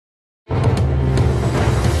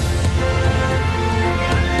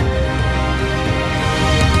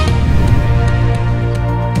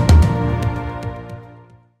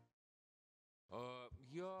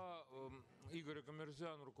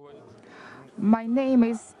My name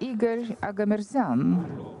is Igor Agamirzyan.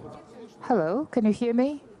 Hello, can you hear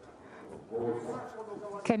me?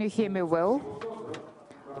 Can you hear me well?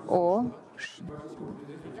 Or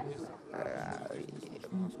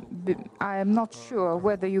I am not sure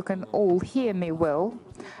whether you can all hear me well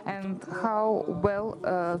and how well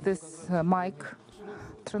this mic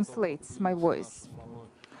translates my voice.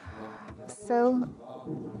 So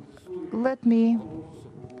let me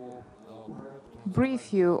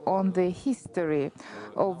brief you on the history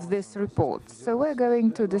of this report. So we're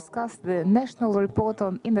going to discuss the National Report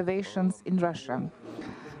on Innovations in Russia.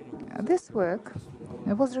 This work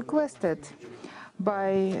was requested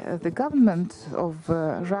by the government of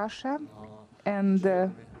Russia, and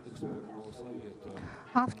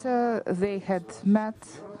after they had met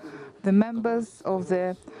the members of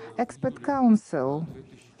the expert council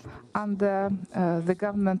under the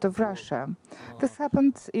government of Russia. This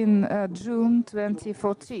happened in June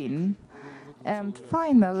 2014, and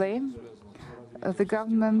finally the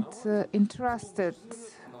government entrusted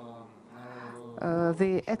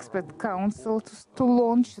the expert council to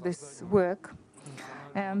launch this work,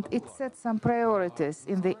 and it set some priorities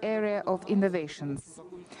in the area of innovations.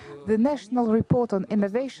 The National Report on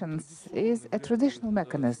Innovations is a traditional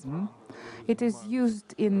mechanism. It is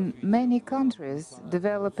used in many countries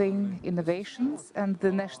developing innovations and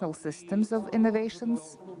the national systems of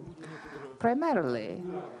innovations. Primarily,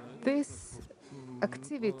 this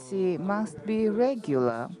activity must be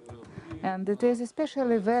regular, and it is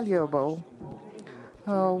especially valuable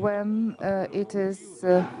when it is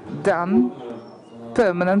done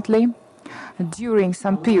permanently during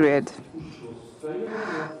some period,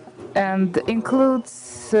 and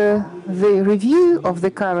includes the review of the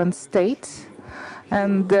current state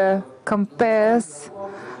and compares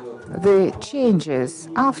the changes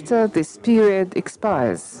after this period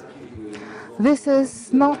expires. This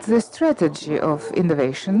is not the strategy of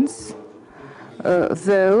innovations,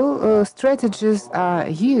 though strategies are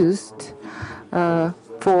used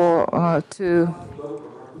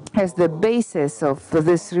as the basis of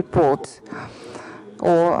this report,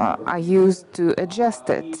 or are used to adjust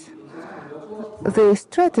it. The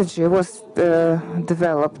strategy was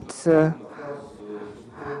developed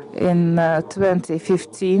in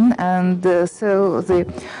 2015, and so the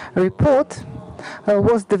report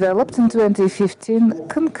was developed in 2015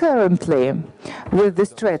 concurrently with the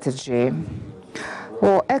strategy.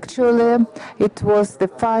 Or actually, it was the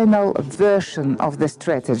final version of the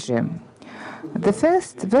strategy. The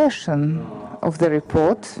first version of the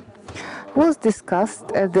report was discussed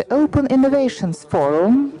at the Open Innovations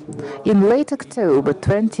Forum in late October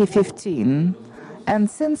 2015. And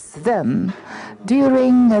since then,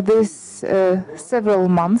 during these several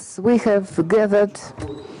months, we have gathered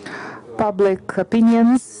public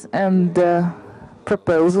opinions and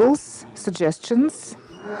proposals, suggestions.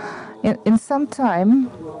 In some time,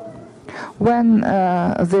 when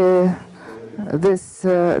this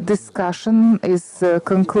discussion is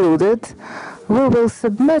concluded, we will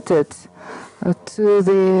submit it to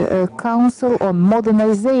the Council on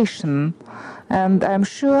Modernization, and I'm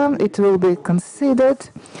sure it will be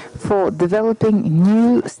considered for developing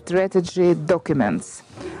new strategy documents.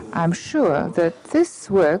 I'm sure that this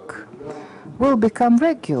work will become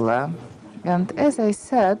regular, and as I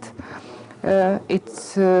said,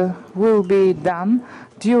 it will be done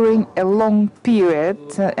during a long period,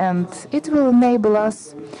 and it will enable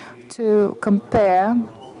us to compare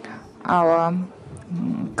our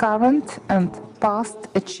current and past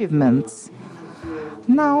achievements.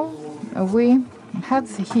 Now we have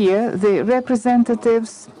here the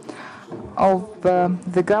representatives of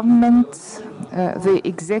the government, the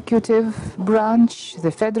executive branch,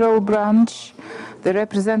 the federal branch, the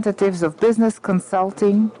representatives of business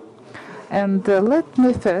consulting. And let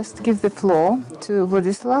me first give the floor to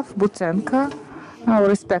Vladislav Boutenko, our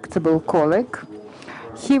respectable colleague.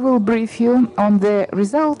 He will brief you on the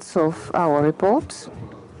results of our report.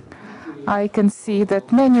 I can see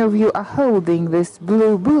that many of you are holding this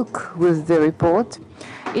blue book with the report.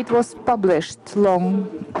 It was published long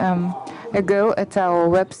ago at our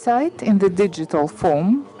website in the digital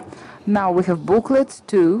form. Now we have booklets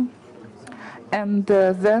too. And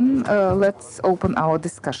then let's open our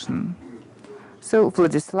discussion. So,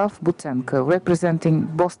 Vladislav Boutenko, representing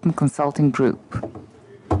Boston Consulting Group.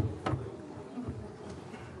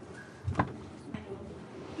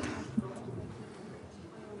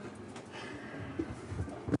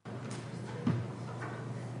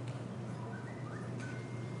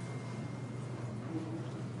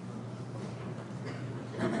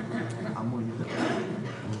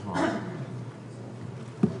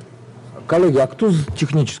 Коллеги, а кто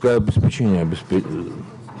техническое обеспечение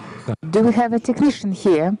Do we have a technician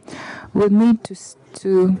here? We need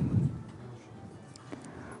to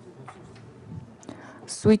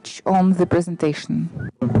switch on the presentation.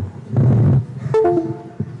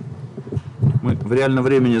 Мы в реальном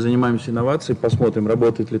времени занимаемся инновацией, посмотрим,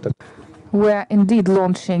 работает ли так. We are indeed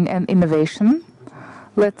launching an innovation.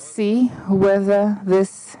 Let's see whether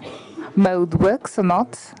this mode works or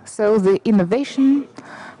not. So the innovation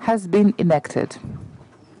has been enacted.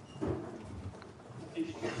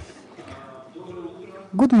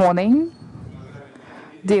 Good morning,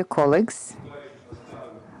 dear colleagues,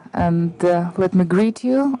 and let me greet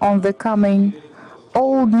you on the coming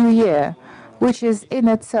Old New Year, which is in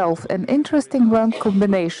itself an interesting one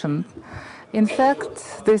combination. In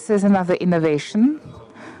fact, this is another innovation.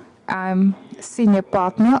 I'm senior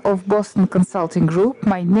partner of Boston Consulting Group.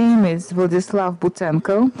 My name is Vladislav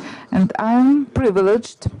Boutenko, and I'm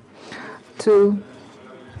privileged to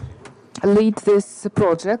lead this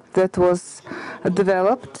project that was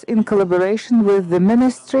developed in collaboration with the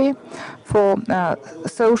Ministry for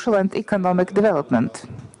Social and Economic Development.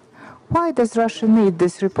 Why does Russia need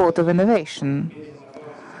this report of innovation?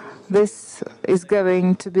 This is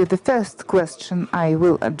going to be the first question I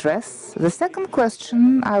will address. The second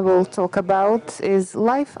question I will talk about is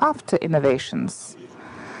life after innovations.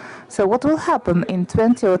 So what will happen in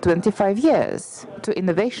 20 or 25 years to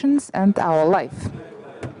innovations and our life?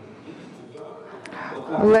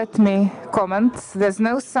 Let me comment. There's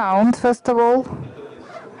no sound, first of all.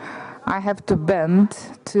 I have to bend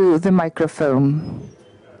to the microphone.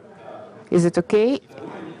 Is it okay?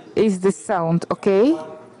 Is the sound okay?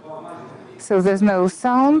 So there's no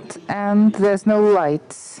sound and there's no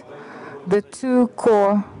light. The two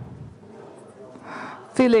core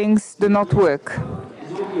feelings do not work.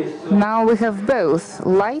 Now we have both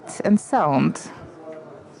light and sound.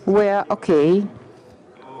 We're okay.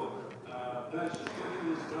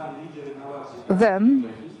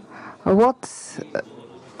 Then, what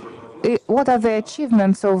are the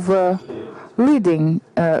achievements of the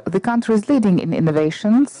countries leading in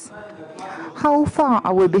innovations? How far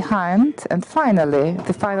are we behind? And finally,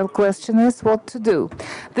 the final question is what to do.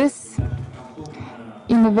 This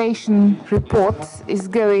innovation report is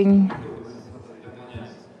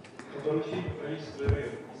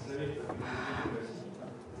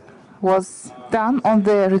was done on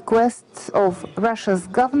the request of Russia's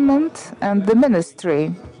government and the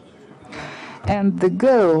ministry. And the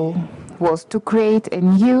goal was to create a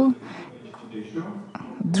new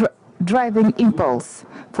driving impulse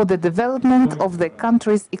for the development of the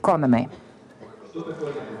country's economy.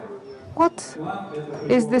 What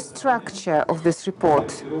is the structure of this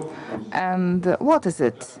report? And what is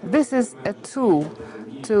it? This is a tool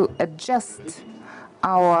to adjust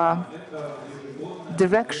our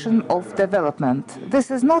direction of development. This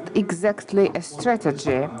is not exactly a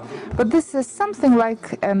strategy, but this is something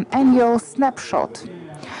like an annual snapshot.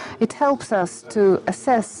 It helps us to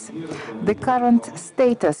assess the current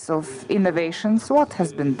status of innovations, what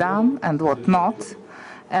has been done and what not,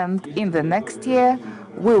 and in the next year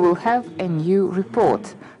we will have a new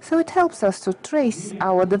report. So it helps us to trace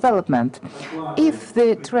our development. If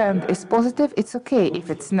the trend is positive, it's okay.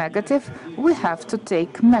 If it's negative, we have to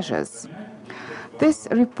take measures. This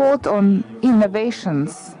report on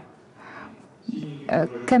innovations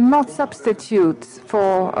cannot substitute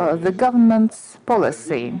for the government's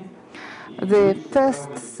policy. The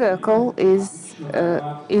first circle is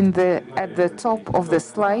at the top of the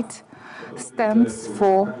slide, stands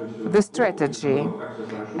for the strategy,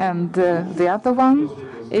 and the other one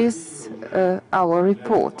is our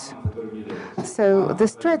report. So the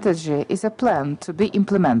strategy is a plan to be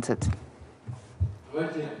implemented.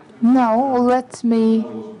 Now let me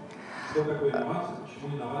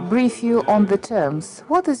brief you on the terms.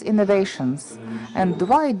 What is innovations, and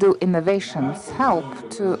why do innovations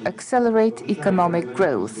help to accelerate economic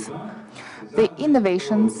growth? The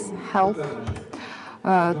innovations help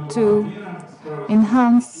to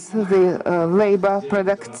enhance the labor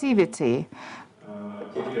productivity,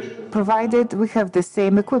 provided we have the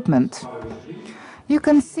same equipment. You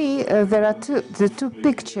can see there are the two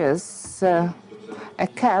pictures, a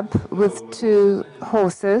cab with two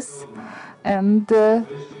horses and a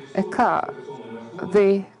car.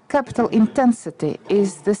 The capital intensity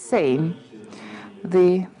is the same.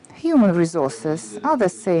 The human resources are the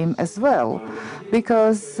same as well,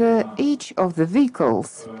 because each of the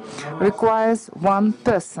vehicles requires one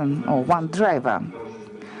person or one driver.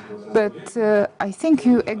 But I think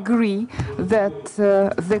you agree that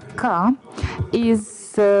the car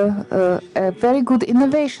is a very good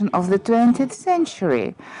innovation of the 20th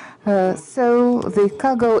century. So the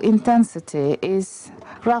cargo intensity is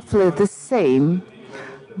roughly the same,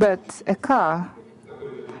 but a car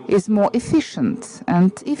is more efficient.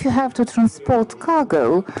 And if you have to transport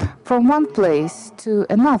cargo from one place to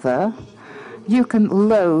another, you can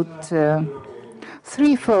load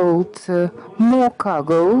threefold more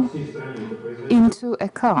cargo into a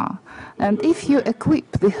car. And if you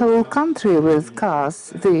equip the whole country with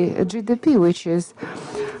cars, the GDP, which is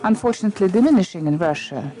unfortunately diminishing in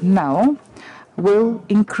Russia now, will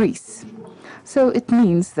increase. So it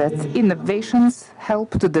means that innovations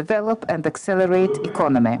help to develop and accelerate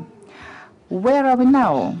economy. Where are we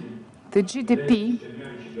now? The GDP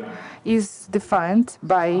is defined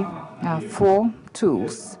by 4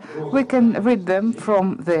 tools. We can read them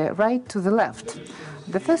from the right to the left.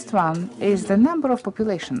 The first one is the number of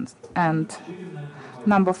populations, and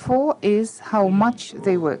number 4 is how much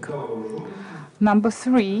they work. Number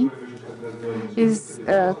 3 is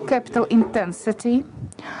capital intensity,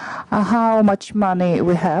 how much money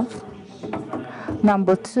we have.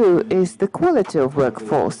 Number 2 is the quality of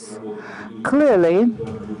workforce. Clearly,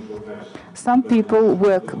 some people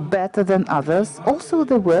work better than others. Also,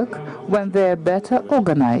 they work when they are better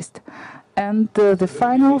organized. And the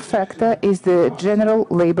final factor is the general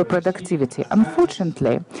labor productivity.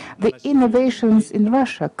 Unfortunately, the innovations in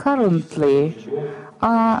Russia currently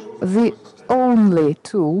are the only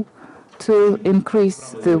tool to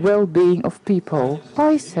increase the well-being of people.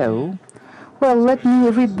 Why so? Well, let me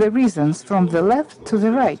read the reasons from the left to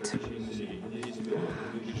the right.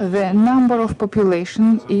 The number of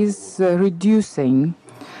population is reducing,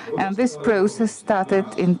 and this process started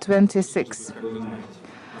in 26.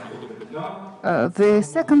 The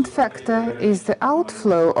second factor is the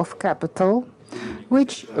outflow of capital,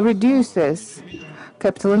 which reduces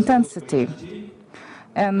capital intensity,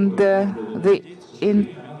 and the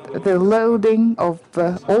loading of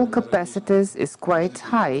all capacities is quite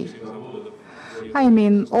high. I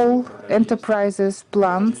mean all enterprises,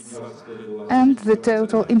 plants, and the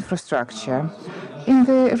total infrastructure. In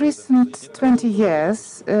the recent 20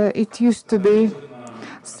 years, it used to be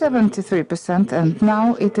 73%, and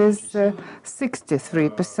now it is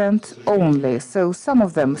 63% only. So some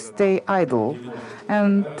of them stay idle.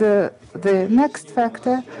 And the next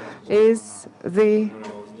factor is the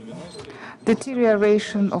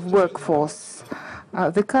deterioration of workforce.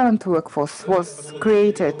 The current workforce was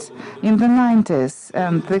created in the 90s,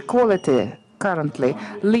 and the quality currently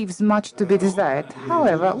leaves much to be desired.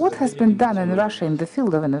 However, what has been done in Russia in the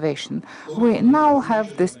field of innovation? We now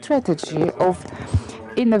have the strategy of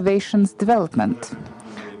innovations development,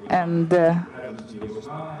 and the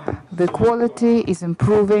quality is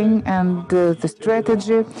improving, and the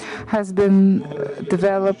strategy has been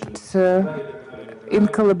developed in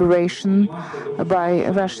collaboration by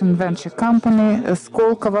a Russian venture company, a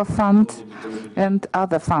Skolkovo Fund, and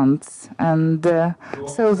other funds. And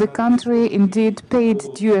so the country indeed paid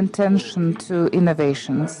due attention to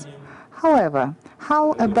innovations. However,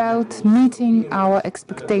 how about meeting our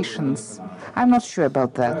expectations? I'm not sure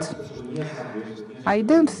about that. I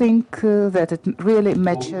don't think that it really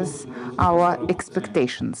matches our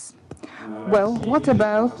expectations. Well, what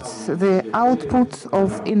about the output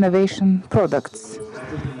of innovation products?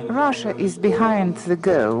 Russia is behind the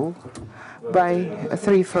goal by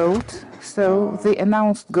threefold, so the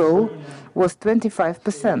announced goal was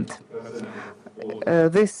 25%.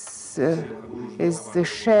 This is the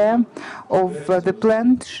share of the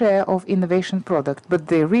planned share of innovation product, but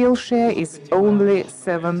the real share is only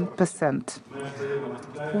 7%.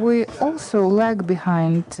 We also lag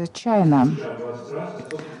behind China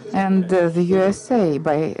and the USA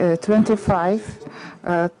by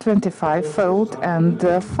 25-fold and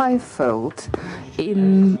 5-fold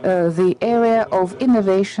in the area of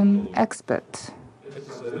innovation expert.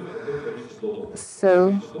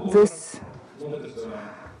 So this,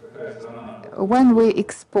 when we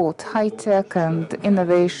export high-tech and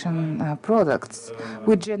innovation products,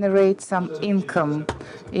 we generate some income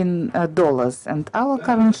in dollars, and our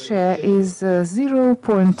current share is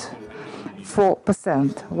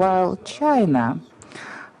 0.4%, while China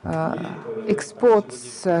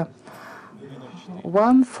exports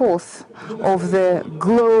 1/4 of the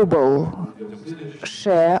global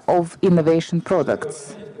share of innovation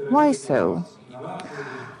products. Why so?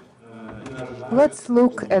 Let's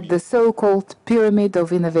look at the so-called pyramid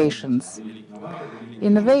of innovations.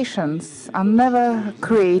 Innovations are never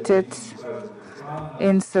created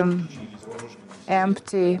in some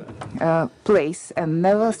empty place and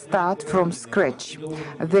never start from scratch.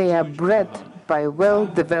 They are bred by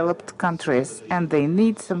well-developed countries, and they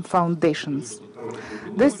need some foundations.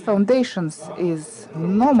 These foundations is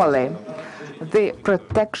normally the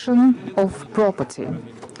protection of property,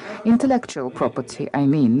 intellectual property, I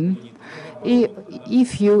mean.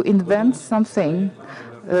 If you invent something,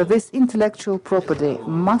 this intellectual property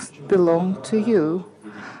must belong to you.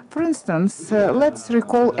 For instance, let's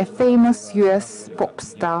recall a famous US pop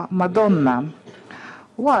star, Madonna.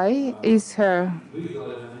 Why is her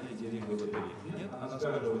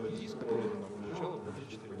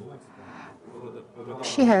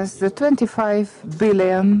She has the $25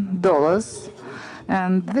 billion,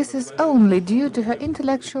 and this is only due to her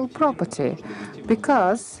intellectual property,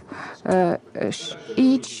 because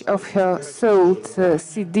each of her sold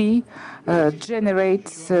CD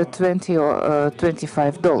generates $20 or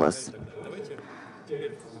 $25.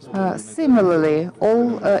 Similarly,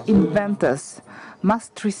 all inventors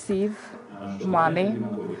must receive money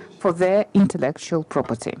for their intellectual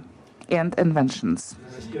property and inventions.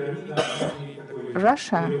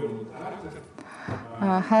 Russia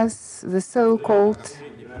has the so-called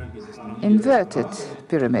inverted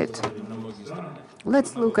pyramid.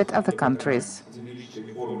 Let's look at other countries.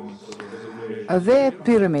 Their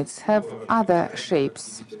pyramids have other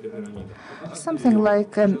shapes, something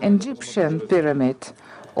like an Egyptian pyramid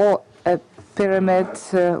or a pyramid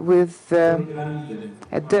with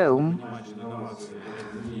a dome.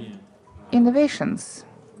 Innovations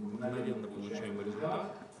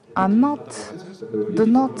do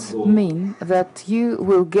not mean that you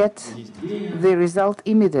will get the result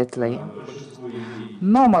immediately.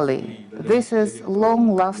 Normally, this is a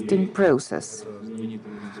long-lasting process.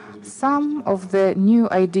 Some of the new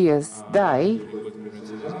ideas die.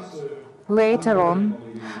 Later on,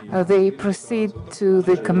 they proceed to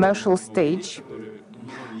the commercial stage,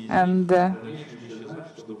 and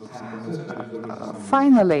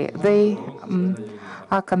finally, they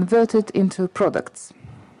are converted into products.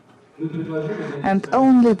 And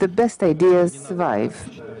only the best ideas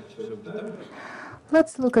survive.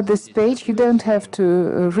 Let's look at this page. You don't have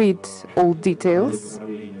to read all details.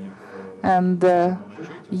 And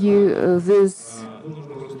this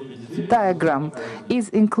diagram is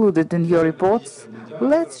included in your reports.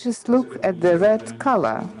 Let's just look at the red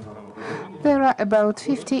color. There are about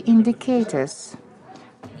 50 indicators,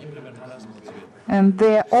 and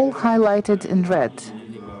they are all highlighted in red.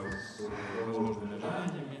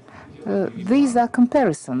 These are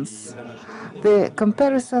comparisons. The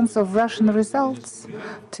comparisons of Russian results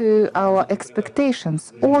to our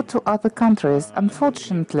expectations or to other countries.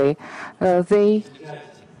 Unfortunately, they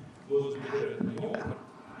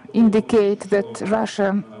indicate that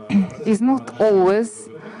Russia is not always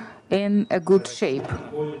in a good shape.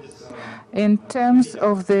 In terms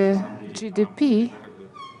of the GDP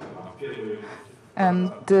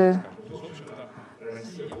and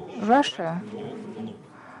Russia,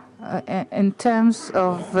 in terms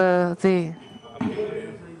of the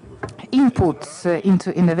inputs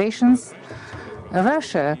into innovations,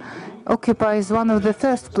 Russia occupies one of the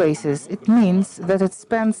first places. It means that it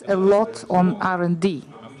spends a lot on R&D.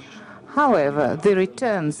 However, the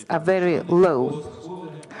returns are very low.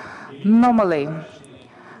 Normally,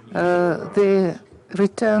 the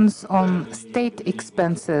returns on state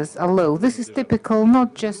expenses are low. This is typical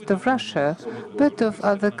not just of Russia, but of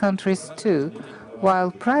other countries too,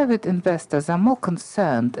 while private investors are more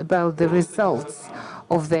concerned about the results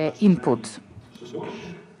of their input.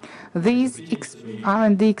 These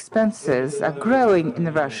R&D expenses are growing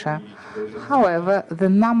in Russia. However, the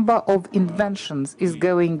number of inventions is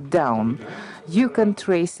going down. You can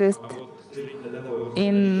trace it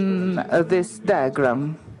in this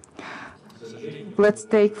diagram. Let's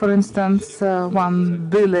take, for instance, 1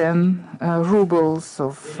 billion rubles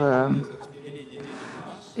of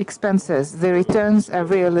expenses. The returns are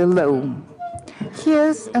really low.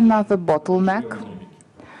 Here's another bottleneck.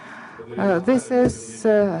 This is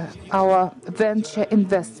our venture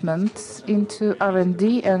investments into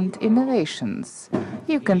R&D and innovations.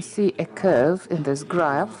 You can see a curve in this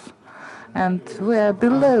graph, and we are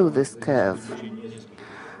below this curve.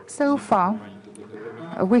 So far,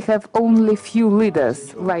 we have only few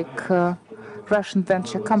leaders, like Russian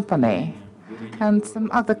venture company and some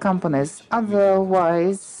other companies.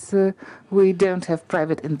 Otherwise, we don't have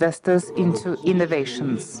private investors into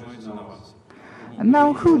innovations.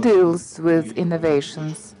 Now, who deals with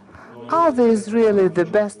innovations? Are these really the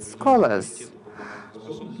best scholars?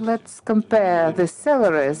 Let's compare the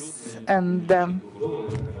salaries and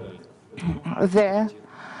their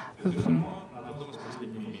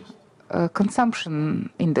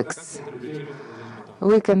consumption index.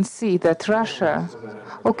 We can see that Russia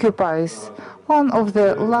occupies one of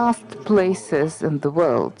the last places in the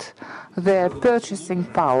world. Their purchasing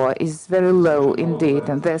power is very low indeed,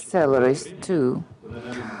 and their salaries too.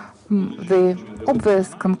 The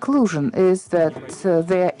obvious conclusion is that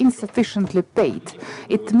they are insufficiently paid.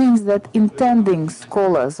 It means that intending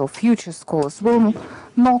scholars or future scholars will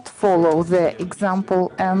not follow their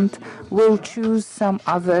example and will choose some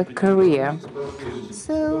other career.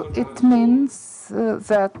 So it means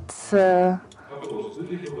that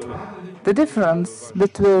the difference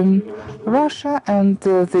between Russia and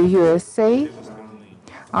the USA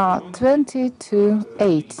are 20 to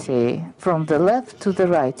 80. From the left to the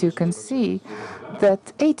right, you can see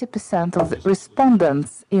that 80% of the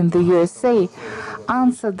respondents in the USA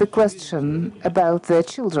answered the question about their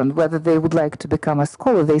children, whether they would like to become a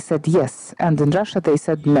scholar. They said yes, and in Russia they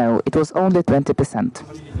said no. It was only 20%.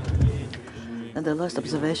 And the last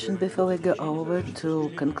observation before we go over to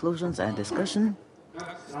conclusions and discussion.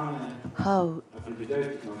 How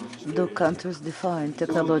do countries define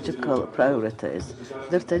technological priorities?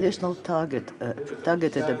 The traditional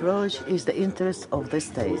targeted approach is the interest of the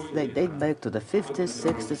states. They date back to the 50s,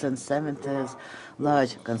 60s, and 70s.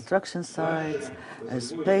 Large construction sites,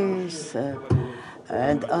 space,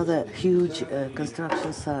 and other huge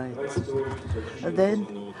construction sites.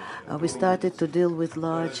 Then we started to deal with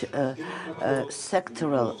large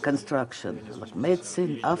sectoral construction, like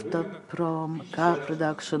medicine, автопром, car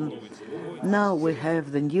production. Now we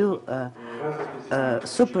have the new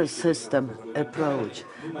super system approach.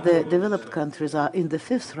 The developed countries are in the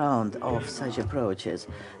fifth round of such approaches,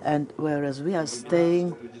 and whereas we are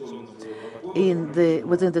staying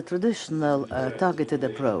within the traditional targeted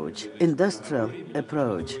approach, industrial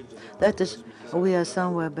approach, that is, we are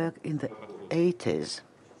somewhere back in the 80s.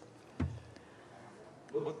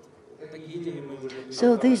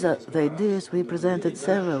 So these are the ideas we presented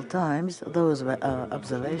several times. Those were our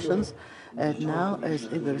observations. And now, as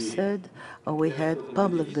Igor said, we had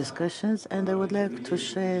public discussions, and I would like to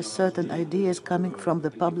share certain ideas coming from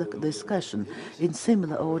the public discussion in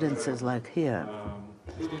similar audiences like here.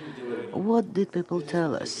 What did people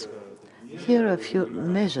tell us? Here are a few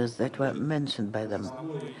measures that were mentioned by them.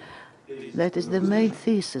 That is, the main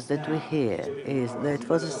thesis that we hear is that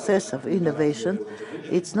for the success of innovation,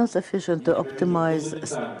 it's not sufficient to optimize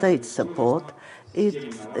state support. It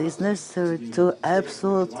is necessary to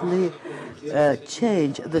absolutely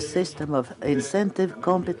change the system of incentive,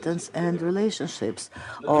 competence, and relationships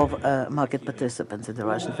of market participants in the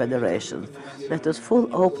Russian Federation. That is, full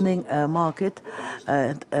opening market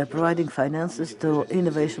and providing finances to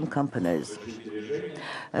innovation companies.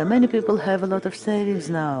 Many people have a lot of savings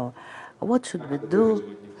now. What should we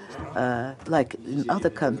do, like in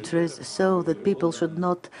other countries, so that people should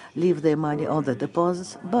not leave their money on the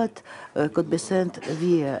deposits, but could be sent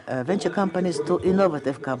via venture companies to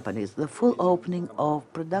innovative companies, the full opening of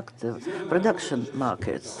production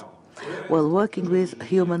markets, while working with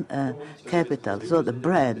human capital. So the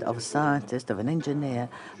brand of a scientist, of an engineer,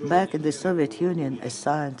 back in the Soviet Union, a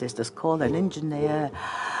scientist, a scholar, an engineer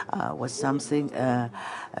was something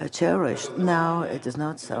cherished. Now it is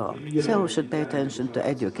not so. So we should pay attention to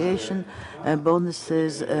education,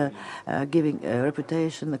 bonuses, giving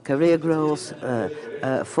reputation, career growth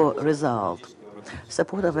for result.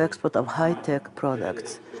 Support of export of high-tech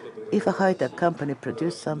products. If a high-tech company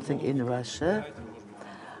produces something in Russia,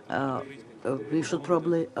 we should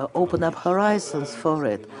probably open up horizons for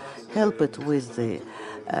it, help it with the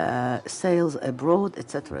sales abroad,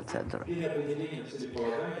 etc., etc.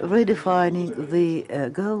 Redefining the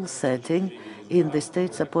goal setting in the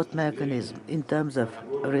state support mechanism in terms of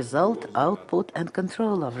result, output, and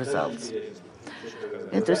control of results.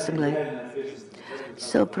 Interestingly,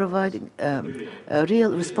 so providing a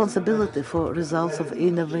real responsibility for results of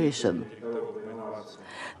innovation.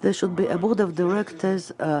 There should be a board of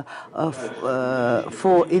directors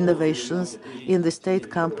for innovations in the state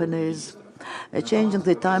companies, changing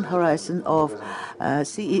the time horizon of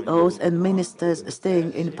CEOs and ministers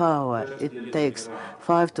staying in power. It takes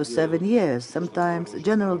 5 to 7 years. Sometimes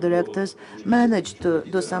general directors manage to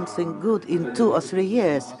do something good in 2 or 3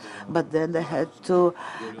 years, but then they had to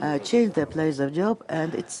change their place of job,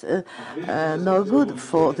 and it's no good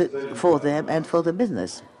for them and for the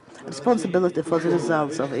business. Responsibility for the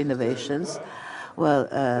results of innovations, well,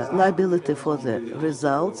 liability for the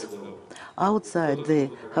results outside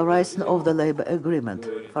the horizon of the labor agreement.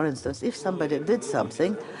 For instance, if somebody did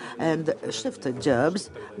something and shifted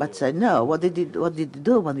jobs, but said, no, what did you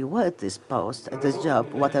do when you were at this post, at this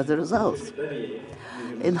job? What are the results?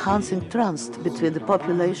 Enhancing trust between the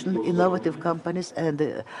population, innovative companies, and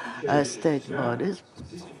the state bodies,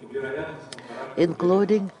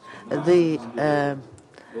 including the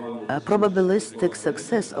probabilistic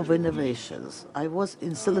success of innovations. I was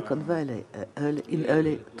in Silicon Valley in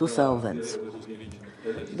early 2000s.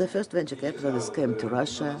 The first venture capitalists came to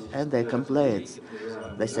Russia and they complained.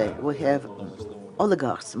 They say, we have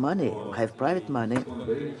oligarchs' money, have private money,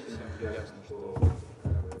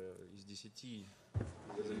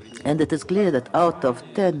 and it is clear that out of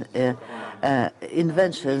 10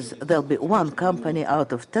 inventions, there'll be one company.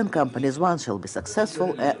 Out of 10 companies, one shall be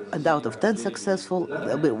successful, and out of 10 successful,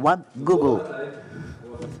 there'll be one Google.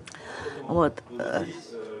 What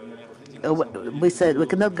we said, we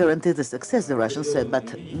cannot guarantee the success, the Russians said, but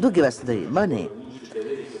do give us the money.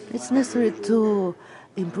 It's necessary to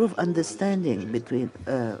improve understanding between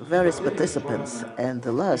various participants, and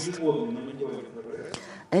the last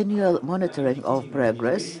annual monitoring of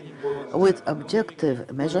progress with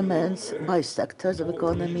objective measurements by sectors of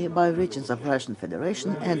economy, by regions of Russian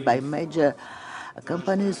Federation, and by major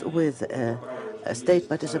companies with state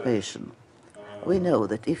participation. We know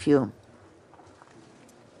that if you,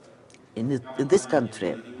 in this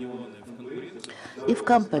country, if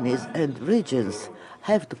companies and regions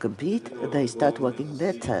have to compete, they start working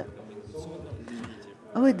better.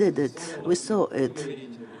 We did it, we saw it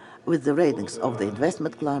with the ratings of the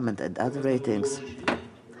investment climate and other ratings.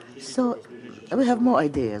 So we have more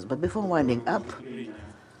ideas, but before winding up,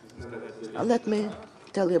 let me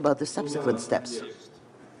tell you about the subsequent steps.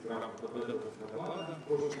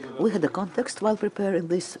 We had a context while preparing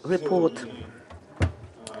this report.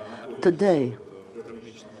 Today,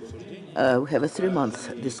 we have a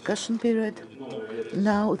 3-month discussion period.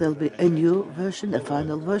 Now there'll be a new version, a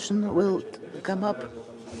final version will come up.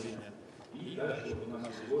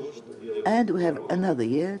 And we have another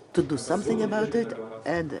year to do something about it,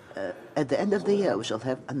 and at the end of the year we shall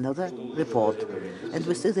have another report, and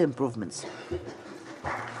we see the improvements.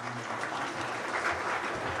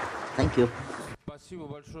 Thank you.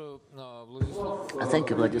 Thank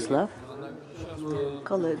you, Vladislav.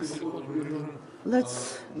 Colleagues,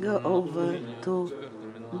 let's go over to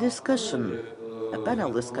discussion, a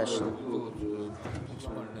panel discussion.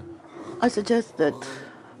 I suggest that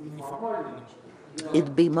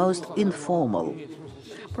it be most informal.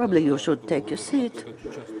 Probably you should take your seat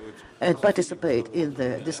and participate in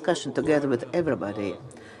the discussion together with everybody.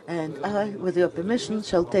 And I, with your permission,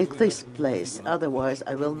 shall take this place. Otherwise,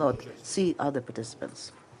 I will not see other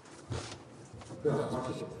participants.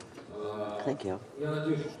 Thank you.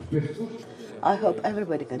 I hope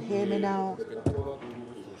everybody can hear me now.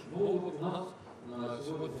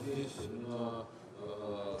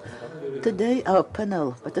 Today, our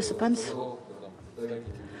panel participants,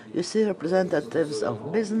 you see representatives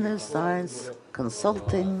of business, science,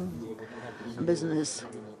 consulting, business.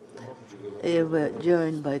 We're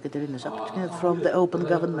joined by Katerina Shapchina from the Open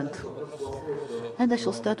Government. And I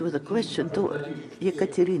shall start with a question to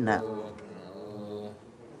Ekaterina.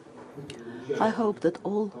 I hope that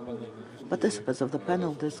all participants of the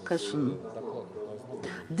panel discussion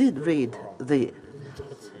did read the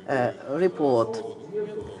report,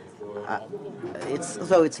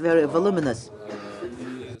 though it's very voluminous.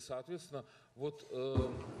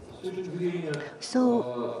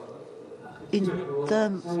 So, in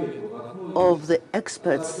terms of the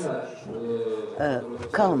experts'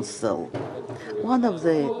 council, one of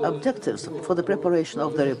the objectives for the preparation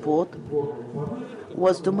of the report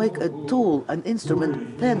was to make a tool, an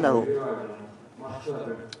instrument panel,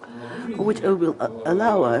 which will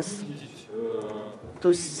allow us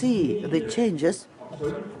to see the changes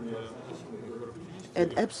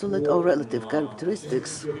and absolute or relative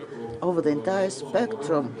characteristics over the entire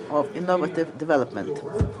spectrum of innovative development.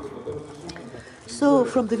 So,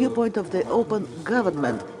 from the viewpoint of the open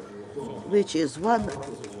government, which is one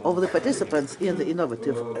of the participants in the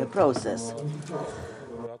innovative process,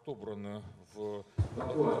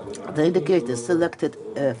 the indicators selected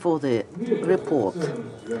for the report,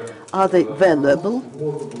 are they valuable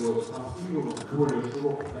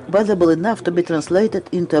enough to be translated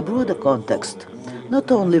into a broader context,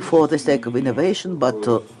 not only for the sake of innovation, but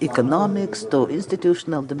to economics, to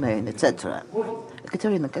institutional domain, etc.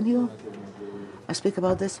 Katerina, can you speak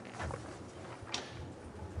about this?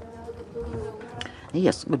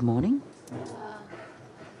 Yes, good morning.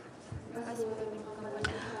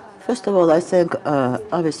 First of all, I thank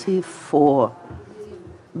RVC for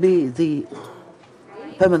being the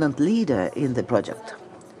permanent leader in the project.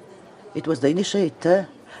 It was the initiator,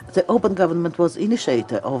 the Open Government was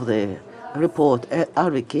initiator of the report.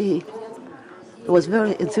 RVK was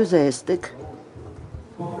very enthusiastic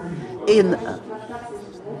in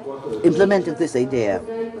implementing this idea.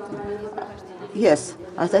 Yes,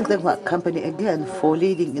 I thank the company again for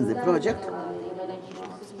leading in the project.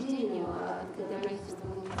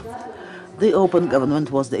 The Open Government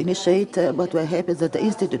was the initiator, but we're happy that the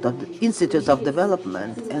Institutes of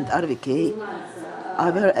Development and RVK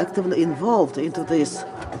are very actively involved into this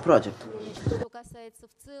project.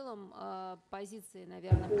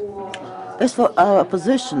 As for our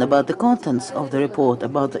position about the contents of the report,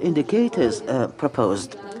 about the indicators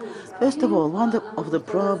proposed, first of all, one of the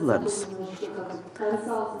problems,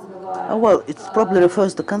 well, it probably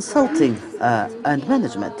refers to consulting and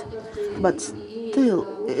management, but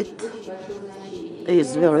still it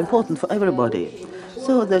is very important for everybody.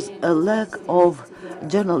 So there's a lack of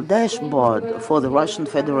general dashboard for the Russian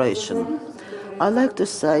Federation. I like to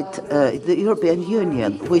cite the European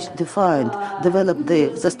Union, which developed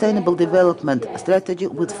the Sustainable Development Strategy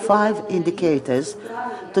with 5 indicators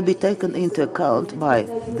to be taken into account by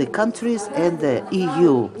the countries and the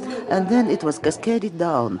EU. And then it was cascaded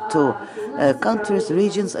down to countries,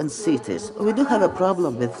 regions, and cities. We do have a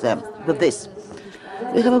problem with this.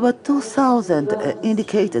 We have about 2,000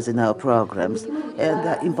 indicators in our programs, and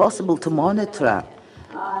they're impossible to monitor.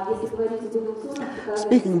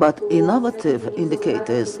 Speaking about innovative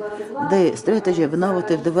indicators, the strategy of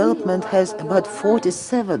innovative development has about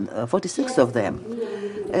 46 of them.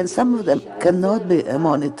 And some of them cannot be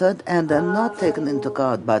monitored and are not taken into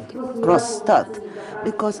account by Rosstat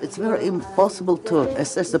because it's very impossible to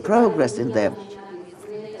assess the progress in them.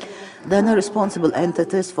 There are responsible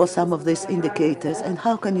entities for some of these indicators, and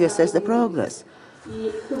how can you assess the progress?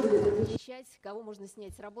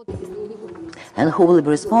 And who will be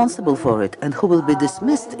responsible for it, and who will be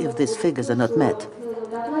dismissed if these figures are not met?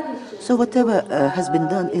 So whatever has been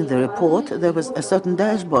done in the report, there was a certain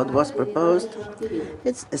dashboard was proposed.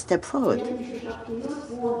 It's a step forward.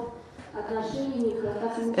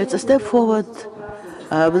 It's a step forward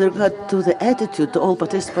with regard to the attitude to all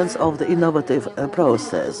participants of the innovative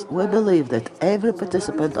process. We believe that every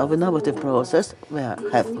participant of innovative process, we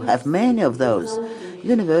have many of those,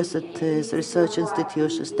 universities, research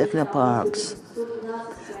institutions, technoparks.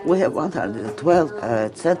 We have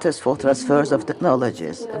 112 centers for transfers of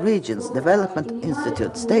technologies, regions, development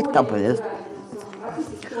institutes, state companies.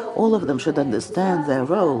 All of them should understand their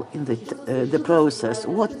role in the process,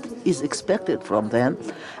 what is expected from them,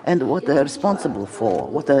 and what they're responsible for,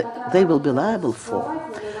 what they will be liable for.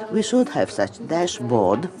 We should have such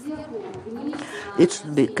dashboard. It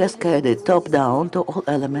should be cascaded top-down to all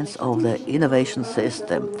elements of the innovation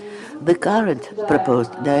system. The current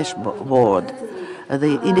proposed dashboard,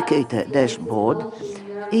 the indicator dashboard,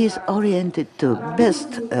 is oriented to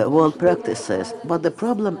best world practices, but the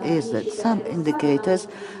problem is that some indicators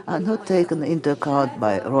are not taken into account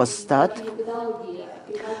by Rosstat,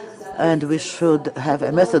 and we should have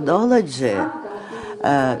a methodology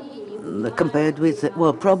compared with,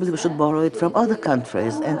 well, probably we should borrow it from other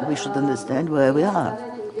countries, and we should understand where we are.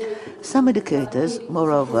 Some indicators,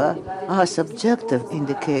 moreover, are subjective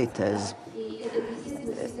indicators,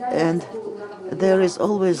 and there is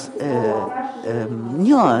always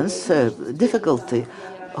nuance, difficulty.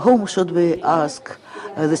 Whom should we ask?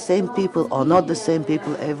 The same people or not the same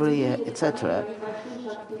people every year, etc.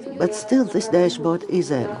 But still, this dashboard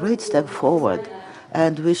is a great step forward,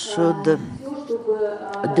 and we should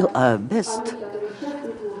do our best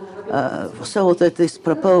so that this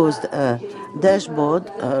proposed dashboard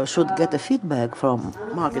should get a feedback from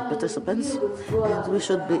market participants, and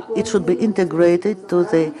it should be integrated to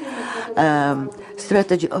the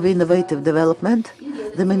strategy of innovative development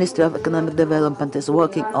the Ministry of Economic Development is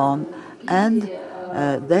working on, and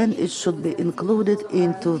then it should be included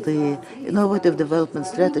into the Innovative Development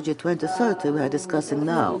Strategy 2030 we are discussing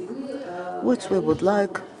now, which we would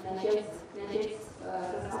like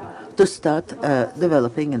to start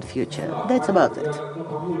developing in future. That's about it.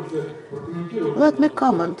 Let me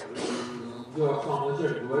comment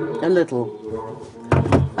a little.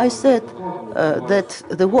 I said that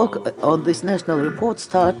the work on this national report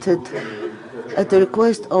started at the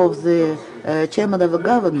request of the chairman of the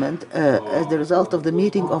government as the result of the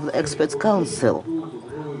meeting of the Experts' Council.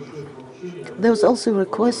 There was also a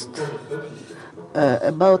request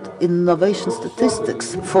about innovation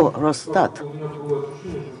statistics for Rosstat.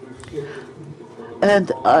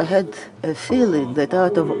 And I had a feeling that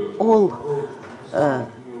out of all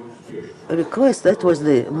requests, that was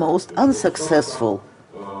the most unsuccessful.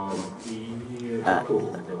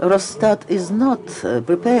 Rosstat is not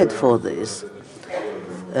prepared for this,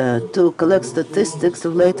 to collect statistics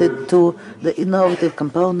related to the innovative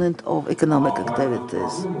component of economic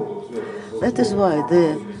activities. That is why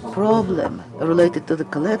the problem related to the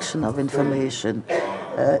collection of information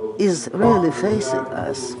is really facing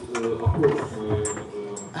us.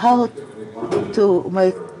 How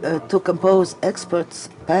to compose experts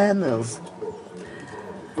panels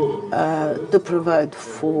to provide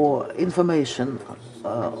for information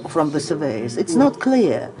from the surveys. It's not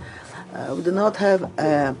clear. We do not have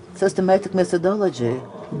a systematic methodology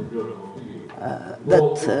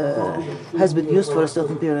that has been used for a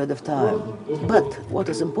certain period of time. But what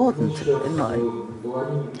is important in mind,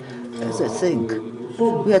 as I think,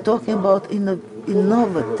 we are talking about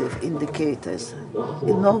innovative indicators,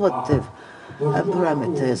 innovative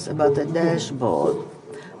parameters, about a dashboard.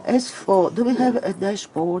 As for, do we have a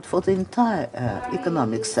dashboard for the entire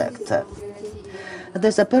economic sector?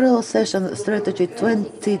 There's a parallel session, strategy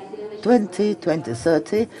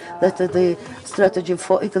 2020-2030, that is the strategy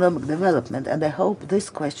for economic development, and I hope this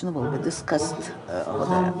question will be discussed over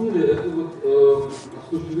there.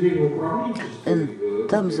 In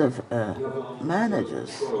terms of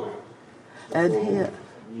managers, and here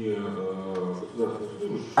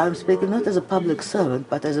I'm speaking not as a public servant,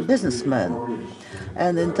 but as a businessman,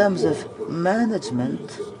 and in terms of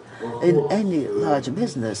management in any large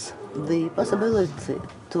business, the possibility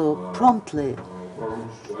to promptly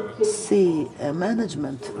see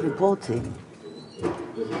management reporting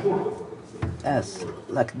as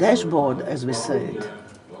like dashboard, as we said,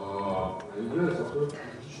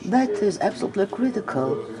 that is absolutely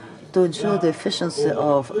critical to ensure the efficiency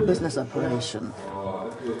of business operation.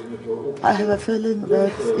 I have a feeling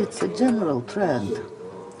that it's a general trend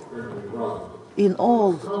in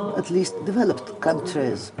all, at least developed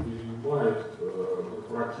countries.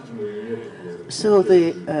 So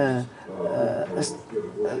the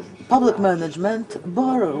public management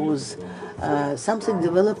borrows something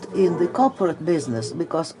developed in the corporate business,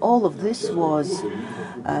 because all of this was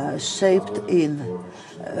shaped in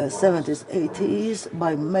 70s, 80s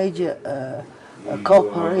by major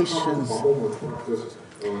corporations.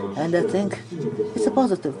 And I think it's a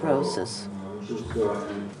positive process,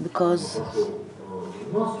 because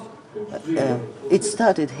it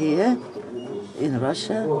started here in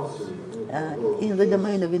Russia, in the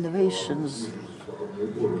domain of innovations.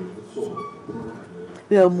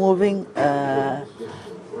 We are moving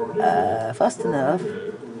fast enough,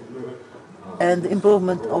 and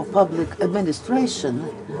improvement of public administration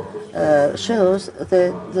shows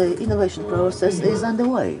that the innovation process is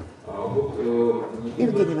underway.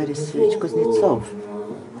 Evgeny Borisovich Kuznetsov,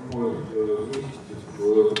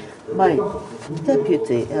 my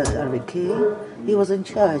deputy at RVK, he was in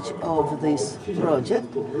charge of this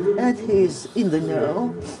project, and he's in the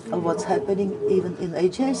know of what's happening even in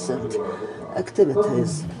adjacent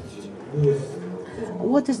activities.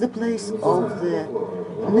 What is the place of the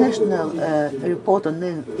National Report on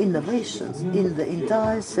Innovations in the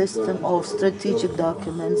entire system of strategic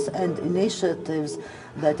documents and initiatives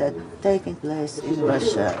that are taking place in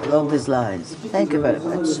Russia along these lines? Thank you very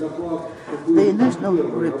much. The National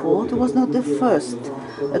Report was not the first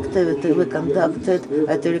activity we conducted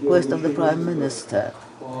at the request of the Prime Minister.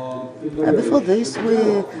 Before this,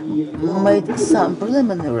 we made some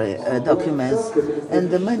preliminary documents, and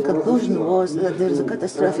the main conclusion was that there is a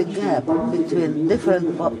catastrophic gap between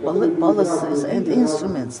different policies and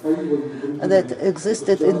instruments that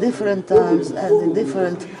existed in different times and in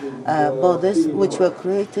different bodies which were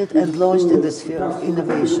created and launched in the sphere of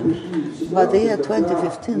innovation. By the year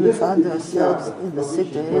 2015, we found ourselves in the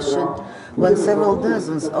situation when several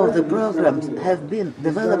dozens of the programs have been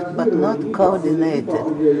developed but not coordinated,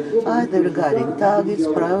 either regarding targets,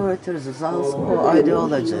 priorities, results, or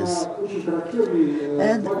ideologies.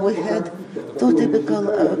 And we had two typical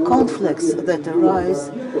conflicts that arise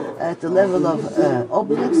at the level of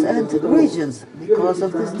objects and regions because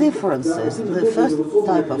of these differences. The first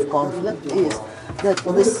type of conflict is that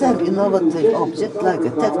the same innovative object, like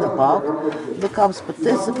a technopark, becomes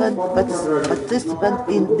participant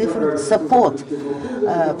in different support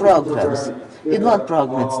programs. In one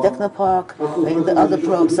program it's technopark, in the other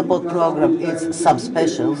support program it's some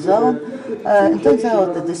special zone. It turns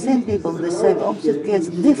out that the same people, the same object gets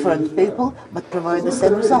different people but provide the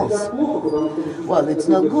same results. Well, it's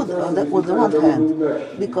not good on the one hand,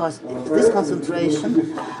 because this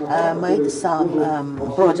concentration made some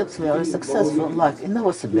projects very successful, like in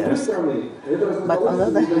Novosibirsk. But on the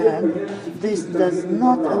other hand, this does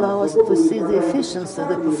not allow us to see the efficiency,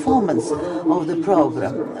 the performance of the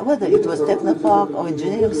program, whether it was Technopark or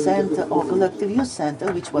Engineering Center or Collective Use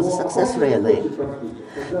Center, which was a success really.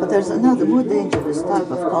 But there's another more dangerous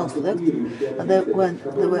type of conflict, when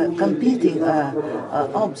there were competing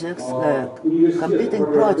objects, competing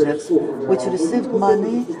projects which received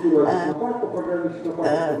money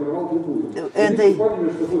and they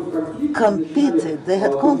compete started, they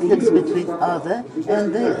had conflicts between other,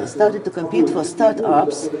 and they started to compete for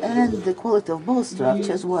startups, and the quality of both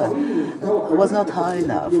structures was not high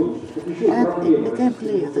enough. And it became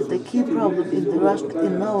clear that the key problem in the Russian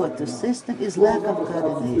innovative system is lack of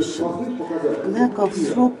coordination, lack of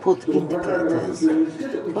throughput indicators.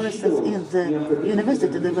 For instance, in the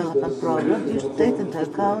university development program, you should take into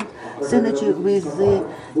account synergy with the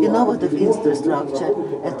innovative infrastructure,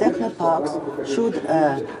 and technoparks should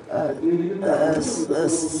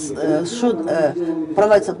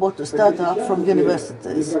provide support to startups from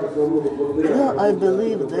universities. Though I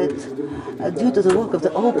believe that due to the work of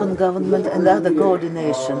the open government and other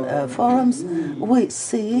coordination forums, we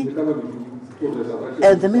see,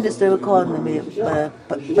 and the Ministry of Economy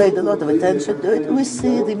paid a lot of attention to it, we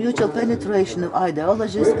see the mutual penetration of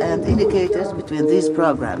ideologies and indicators between these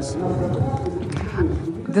programs.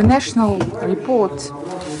 The national report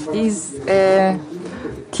is a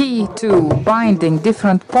key to binding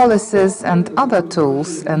different policies and other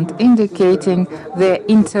tools and indicating their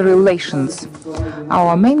interrelations.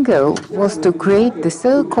 Our main goal was to create the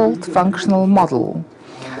so-called functional model.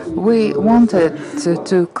 We wanted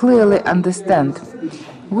to clearly understand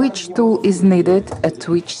which tool is needed at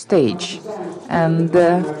which stage and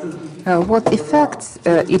what effects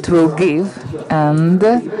it will give and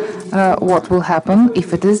what will happen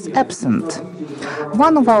if it is absent.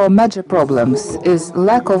 One of our major problems is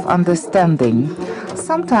lack of understanding.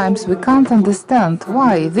 Sometimes we can't understand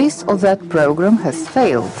why this or that program has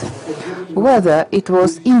failed, whether it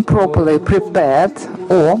was improperly prepared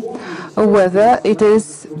or whether it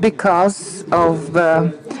is because of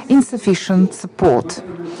insufficient support.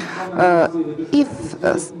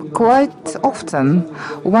 Quite often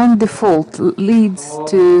one default leads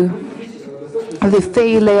to the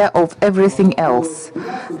failure of everything else,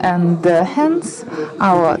 and hence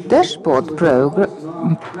our dashboard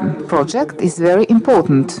project is very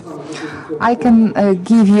important. I can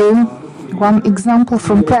give you one example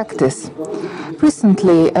from practice.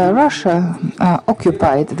 Recently, Russia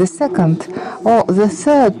occupied the second or the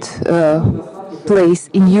third place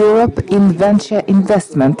in Europe in venture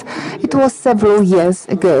investment. It was several years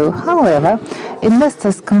ago. However,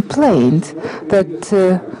 investors complained that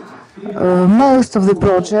most of the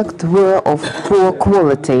projects were of poor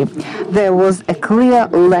quality. There was a clear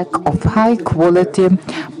lack of high-quality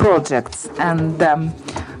projects, and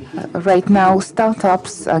right now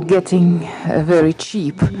startups are getting very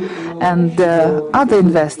cheap, and other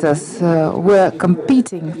investors were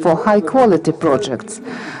competing for high-quality projects.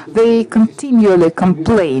 They continually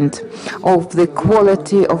complained of the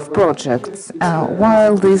quality of projects,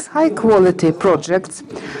 while these high-quality projects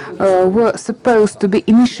were supposed to be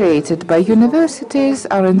initiated by universities,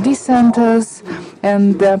 R&D centers,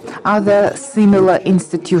 and other similar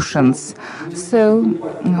institutions. So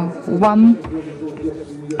one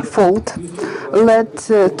fault led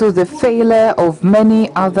to the failure of many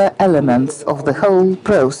other elements of the whole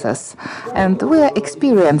process. And we are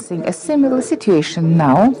experiencing a similar situation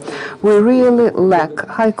now. We really lack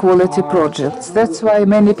high-quality projects. That's why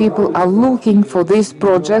many people are looking for these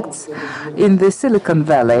projects in the Silicon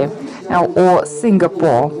Valley or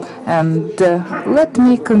Singapore. And let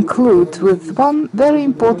me conclude with one very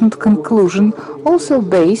important conclusion, also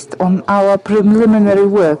based on our preliminary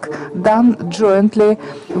work done jointly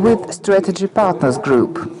with Strategy Partners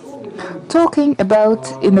Group. Talking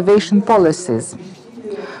about innovation policies,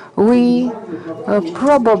 we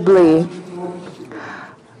probably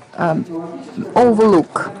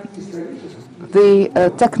overlook the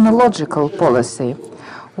technological policy,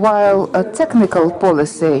 while a technical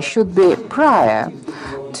policy should be prior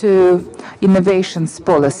to innovations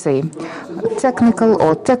policy. Technical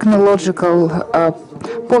or technological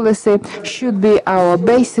policy should be our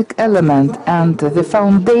basic element and the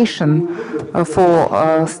foundation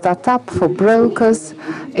for startup, for brokers.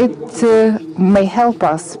 It may help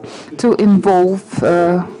us to involve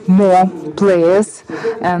more players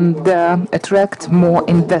and attract more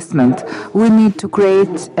investment. We need to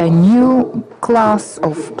create a new class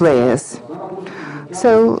of players.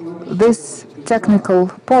 So this technical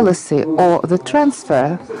policy or the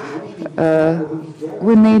transfer,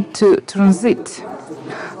 we need to transit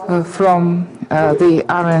from the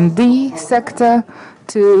R&D sector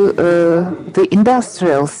to the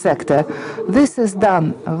industrial sector. This is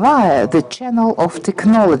done via the channel of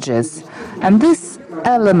technologies, and this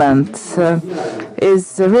element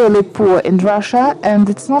is really poor in Russia, and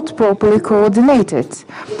it's not properly coordinated.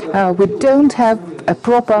 We don't have a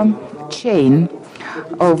proper chain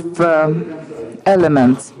of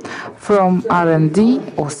elements from R&D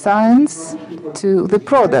or science to the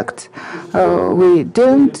product. We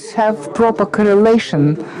don't have proper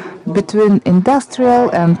correlation between industrial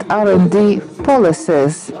and R&D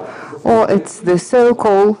policies, or it's the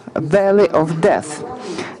so-called valley of death,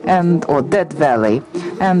 or dead valley,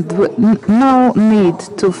 and we now need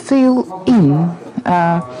to fill in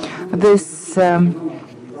this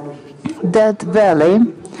dead valley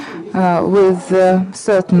with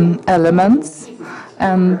certain elements,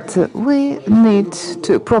 and we need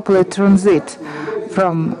to properly transit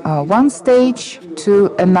from one stage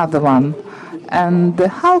to another one. And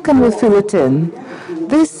how can we fill it in?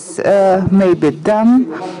 This may be done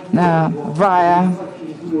via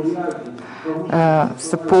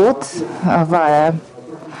support, via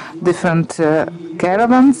different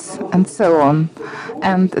caravans and so on.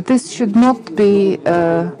 And this should not be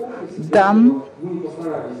done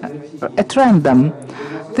at random.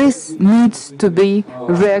 This needs to be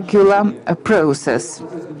regular process.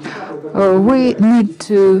 We need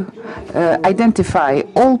to identify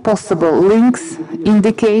all possible links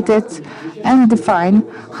indicated and define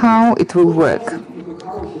how it will work.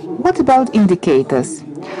 What about indicators?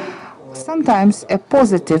 Sometimes a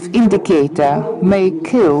positive indicator may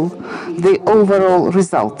kill the overall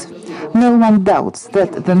result. No one doubts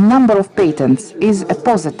that the number of patents is a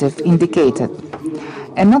positive indicator.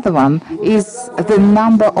 Another one is the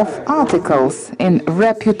number of articles in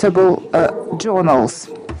reputable journals.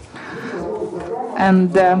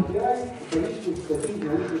 And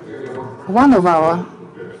one of our...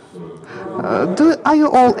 are you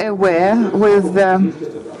all aware with the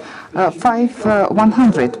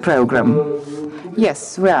 5100 program?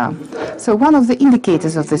 Yes, we are. So one of the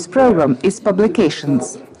indicators of this program is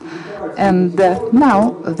publications. And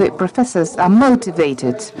now the professors are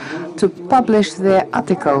motivated to publish their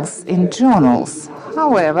articles in journals.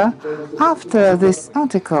 However, after this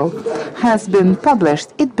article has been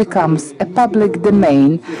published, it becomes a public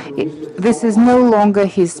domain. This is no longer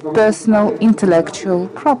his personal intellectual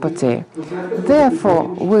property. Therefore,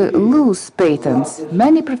 we lose patents.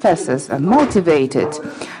 Many professors are motivated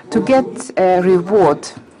to get a reward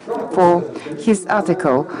for his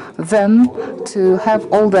article than to have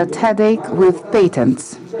all that headache with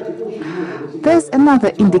patents. There's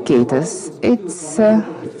another indicator. It's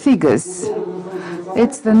figures.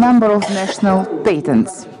 It's the number of national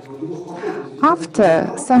patents.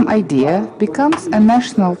 After some idea becomes a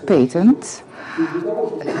national patent,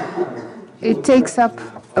 it takes up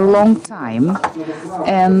a long time,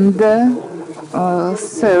 and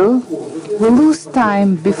so we lose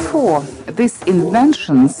time before this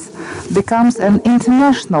invention becomes an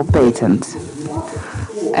international patent.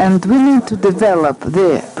 And we need to develop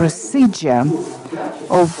the procedure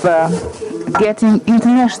of getting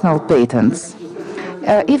international patents.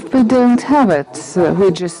 If we don't have it, we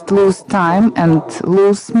just lose time and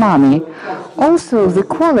lose money. Also, the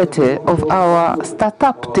quality of our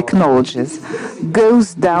startup technologies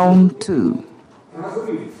goes down too.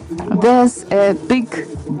 There's a big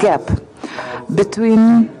gap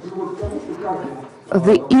between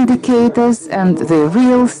the indicators and the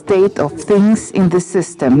real state of things in the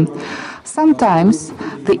system. Sometimes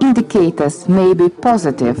the indicators may be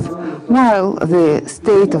positive, while the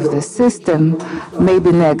state of the system may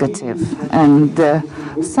be negative. And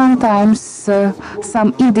sometimes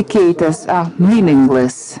some indicators are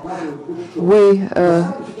meaningless. We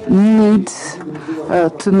need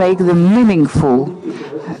to make them meaningful.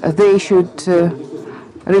 They should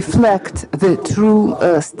reflect the true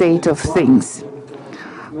state of things.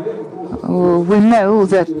 We know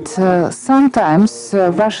that sometimes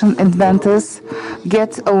Russian inventors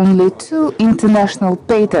get only 2 international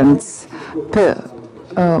patents per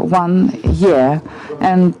 1 year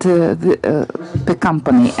and per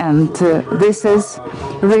company, and this is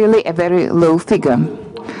really a very low figure.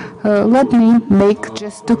 Let me make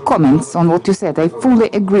just 2 comments on what you said. I fully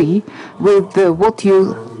agree with what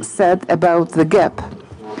you said about the gap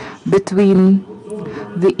between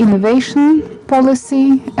the innovation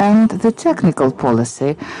policy and the technical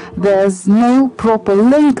policy. There's no proper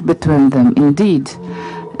link between them, indeed.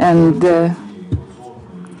 And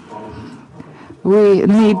we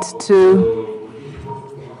need to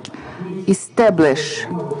establish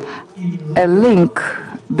a link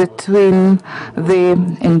between the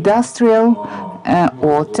industrial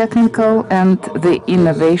or technical and the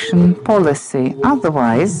innovation policy.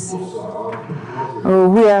 Otherwise,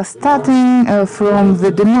 we are starting from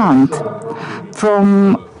the demand,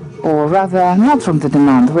 or rather not from the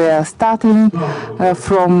demand, we are starting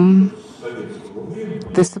from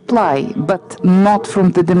the supply, but not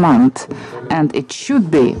from the demand, and it should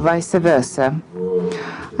be vice versa.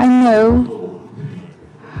 I know,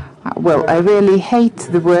 well, I really hate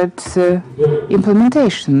the word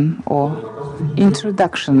implementation or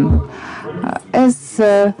introduction.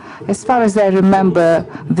 As far as I remember,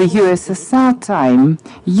 the USSR time,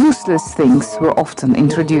 useless things were often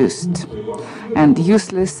introduced and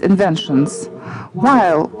useless inventions,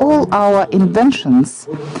 while all our inventions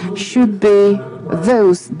should be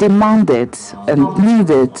those demanded and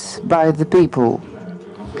needed by the people.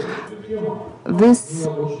 This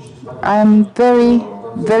I'm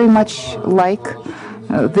very much like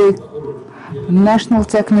the National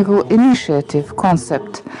Technical Initiative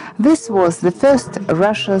concept. This was the first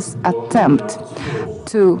Russia's attempt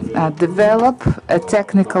to develop a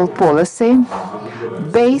technical policy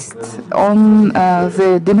based on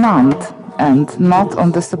the demand and not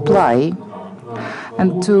on the supply,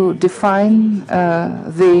 and to define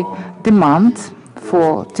the demand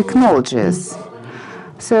for technologies.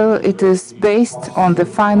 So it is based on the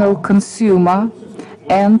final consumer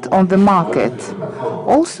and on the market.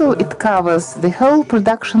 Also, it covers the whole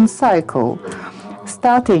production cycle,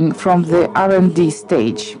 starting from the R&D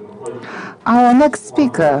stage. Our next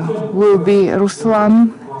speaker will be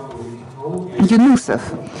Ruslan Yunusov.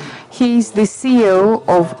 He is the CEO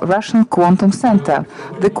of Russian Quantum Center.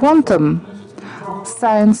 The quantum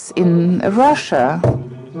science in Russia,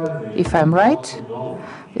 if I'm right,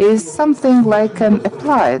 is something like an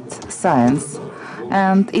applied science,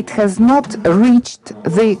 and it has not reached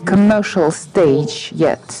the commercial stage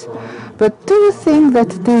yet. But do you think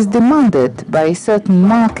that it is demanded by a certain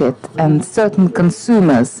market and certain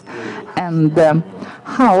consumers? And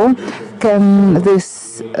how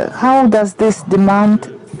does this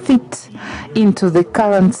demand fit into the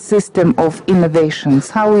current system of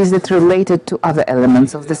innovations? How is it related to other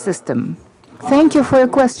elements of the system? Thank you for your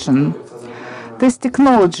question. This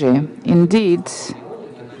technology, indeed,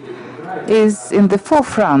 is in the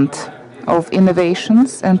forefront of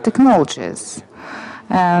innovations and technologies.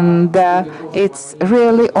 And it's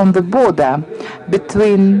really on the border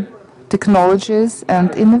between technologies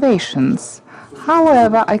and innovations.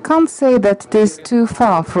 However, I can't say that it is too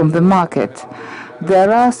far from the market.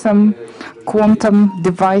 There are some quantum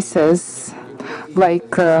devices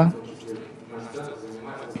like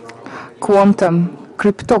quantum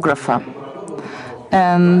cryptographer.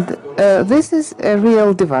 And this is a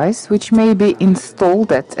real device which may be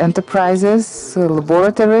installed at enterprises,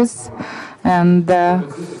 laboratories, and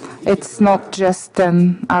it's not just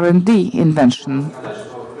an R&D invention.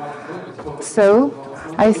 So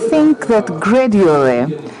I think that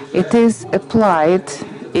gradually it is applied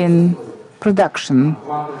in production.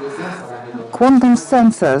 Quantum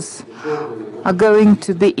sensors are going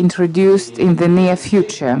to be introduced in the near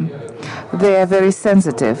future. They are very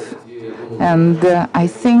sensitive, and I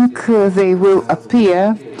think they will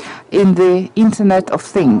appear in the Internet of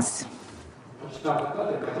Things.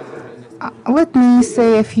 Let me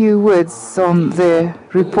say a few words on the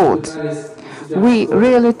report. We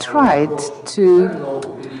really tried to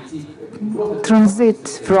transit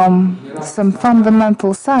from some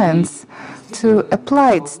fundamental science to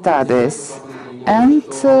applied studies and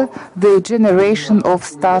the generation of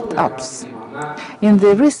startups. In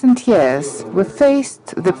the recent years, we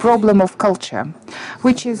faced the problem of culture,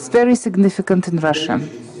 which is very significant in Russia.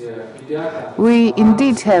 We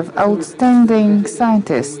indeed have outstanding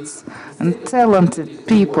scientists and talented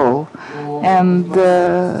people, and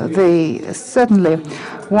they certainly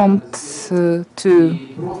want to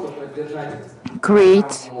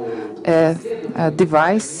create a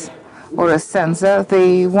device or a sensor.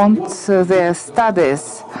 They want their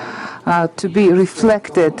studies to be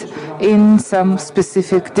reflected in some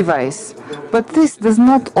specific device. But this does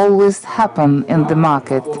not always happen in the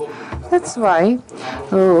market. That's why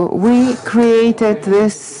we created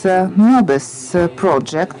this MOBIS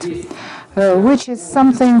project, which is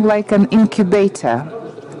something like an incubator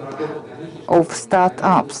of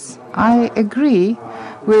startups. I agree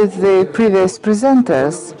with the previous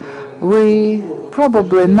presenters. We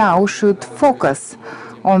probably now should focus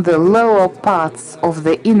on the lower parts of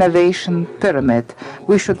the innovation pyramid.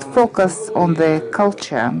 We should focus on the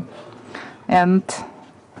culture and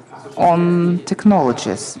on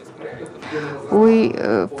technologies.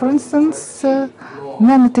 For instance,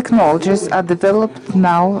 many technologies are developed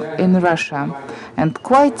now in Russia, and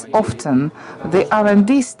quite often the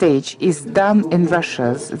R&D stage is done in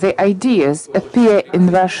Russia. The ideas appear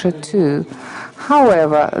in Russia too.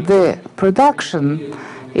 However, the production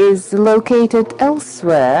is located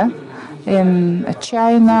elsewhere, in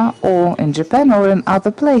China or in Japan or in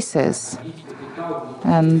other places.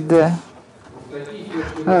 And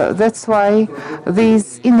that's why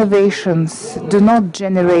these innovations do not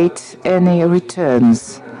generate any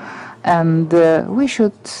returns. And we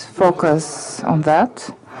should focus on that.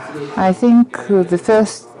 I think the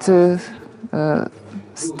first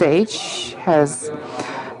stage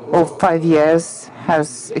of 5 years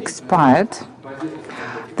has expired.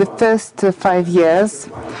 The first 5 years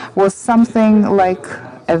was something like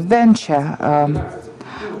a venture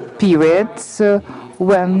period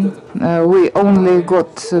when we only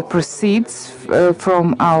got proceeds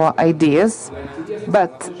from our ideas.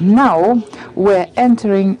 But now we're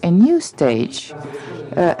entering a new stage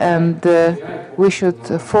and we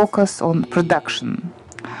should focus on production.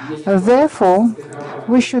 Therefore,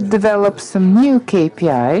 we should develop some new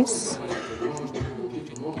KPIs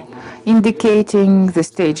indicating the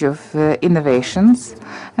stage of innovations,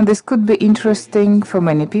 and this could be interesting for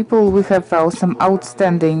many people. We have some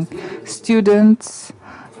outstanding students,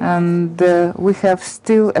 and we have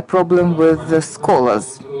still a problem with the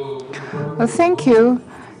scholars. Thank you.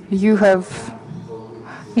 You have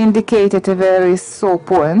indicated a very sore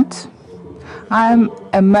point. I'm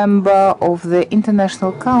a member of the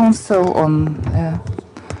International Council on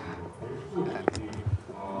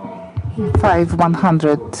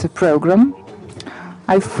 5100 program.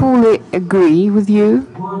 I fully agree with you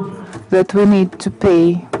that we need to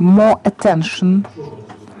pay more attention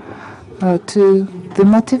to the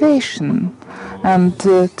motivation and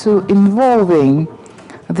to involving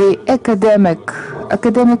the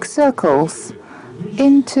academic circles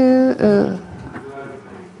into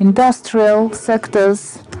industrial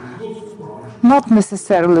sectors, not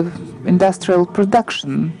necessarily industrial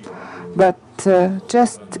production, but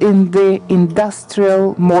just in the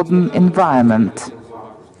industrial modern environment.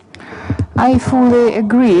 I fully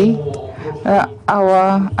agree.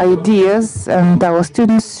 Our ideas and our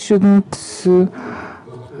students shouldn't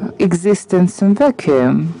exist in some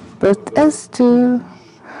vacuum. But as to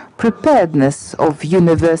preparedness of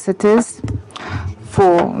universities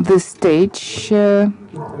for this stage,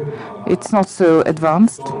 it's not so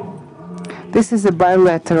advanced. This is a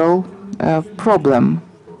bilateral problem.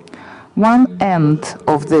 One end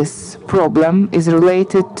of this problem is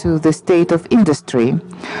related to the state of industry.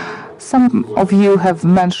 Some of you have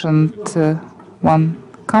mentioned one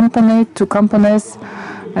company, two companies,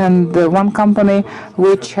 and one company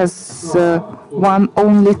which has won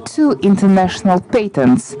only 2 international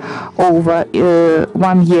patents over a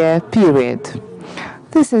 1-year period.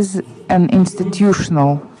 This is an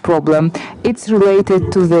institutional problem. It's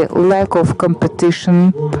related to the lack of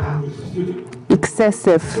competition,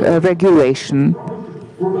 excessive regulation.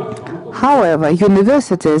 However,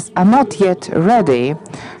 universities are not yet ready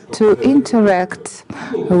to interact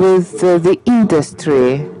with the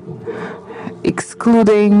industry,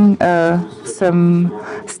 excluding some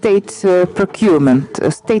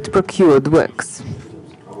state-procured works.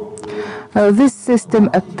 This system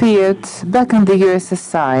appeared back in the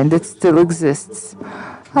USSR and it still exists.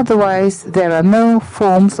 Otherwise, there are no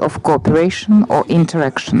forms of cooperation or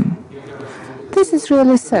interaction. This is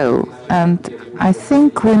really so, and I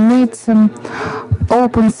think we need some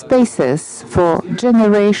open spaces for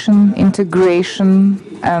generation, integration,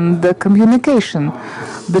 and communication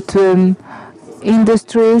between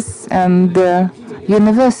industries and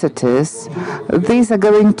universities. These are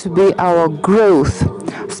going to be our growth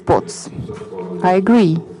spots. I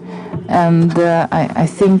agree. And I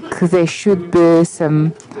think there should be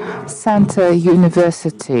some center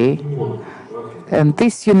university. And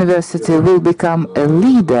this university will become a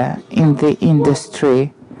leader in the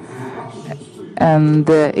industry. And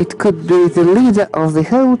it could be the leader of the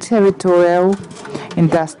whole territorial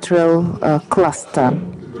industrial cluster.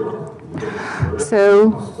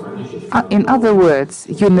 So, in other words,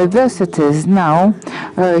 universities now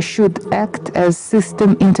should act as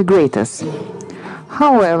system integrators.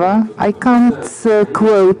 However, I can't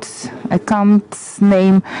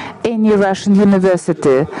name any Russian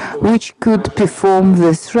university which could perform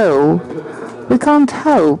this role. We can't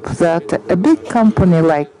hope that a big company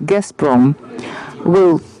like Gazprom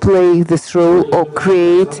will play this role or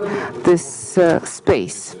create this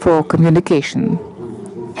space for communication.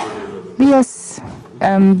 Yes,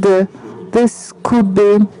 and this could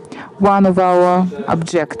be one of our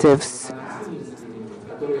objectives.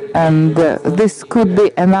 And this could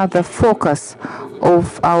be another focus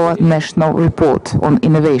of our national report on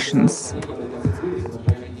innovations.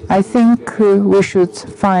 I think we should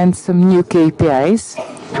find some new KPIs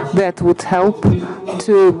that would help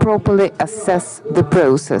to properly assess the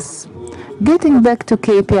process. Getting back to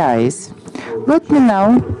KPIs, let me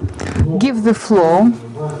now give the floor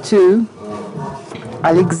to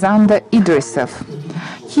Alexander Idrisov.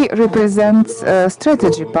 He represents a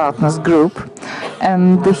Strategy Partners Group,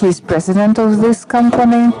 and he's president of this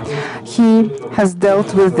company. He has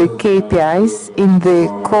dealt with the KPIs in the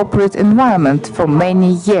corporate environment for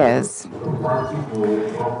many years.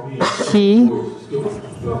 He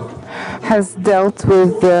has dealt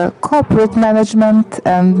with corporate management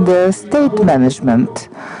and state management,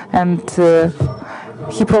 and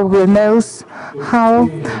he probably knows how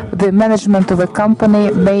the management of a company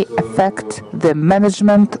may affect the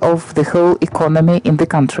management of the whole economy in the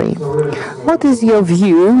country. What is your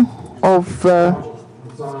view of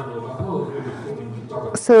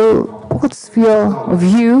what's your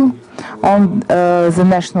view on the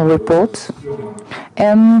national report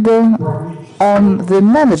and on the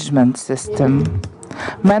management system,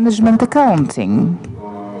 management accounting?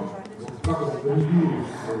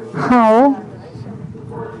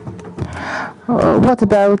 What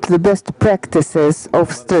about the best practices of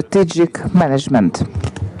strategic management?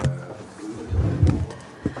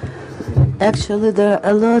 Actually, there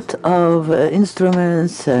are a lot of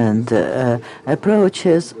instruments and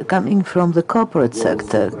approaches coming from the corporate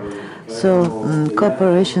sector. So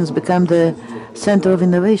corporations become the center of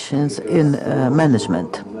innovations in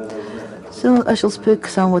management. So I shall speak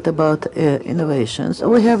somewhat about innovations.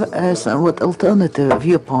 We have a somewhat alternative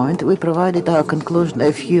viewpoint. We provided our conclusion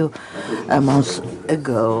a few months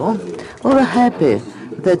ago. We were happy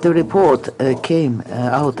that the report came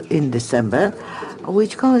out in December,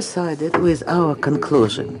 which coincided with our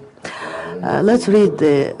conclusion. Let's read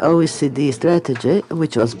the OECD strategy,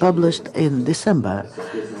 which was published in December.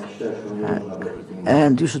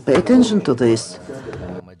 And you should pay attention to this.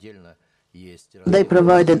 They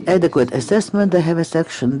provide an adequate assessment. They have a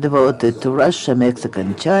section devoted to Russia, Mexico,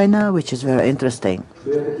 and China, which is very interesting.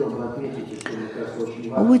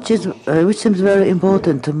 Which seems very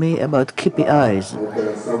important to me about KPIs.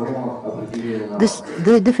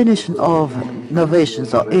 The definition of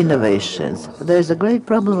innovations or innovations. There is a great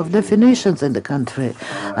problem of definitions in the country.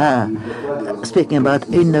 Speaking about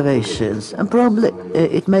innovations, and probably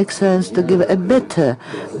it makes sense to give a better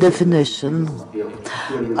definition.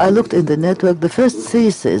 I looked in the network. The first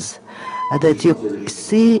thesis that you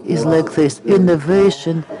see is like this: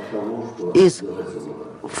 innovation is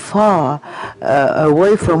far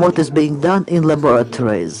away from what is being done in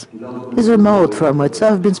laboratories. It's remote from it. So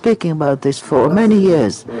I've been speaking about this for many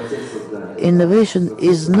years. Innovation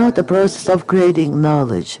is not a process of creating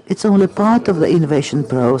knowledge. It's only part of the innovation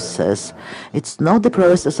process. It's not the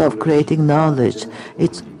process of creating knowledge.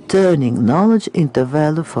 It's turning knowledge into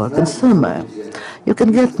value for a consumer. You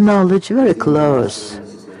can get knowledge very close.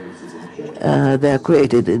 They are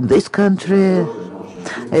created in this country.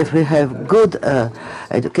 If we have good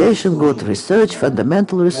education, good research,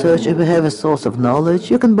 fundamental research, if we have a source of knowledge,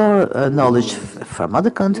 you can borrow knowledge from other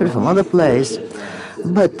countries, from other places.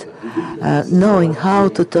 But knowing how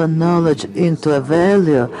to turn knowledge into a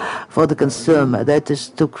value for the consumer, that is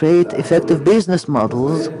to create effective business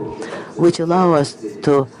models which allow us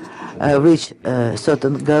to reach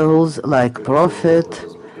certain goals like profit,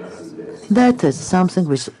 that is something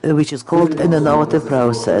which is called an innovative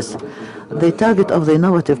process. The target of the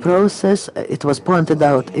innovative process, it was pointed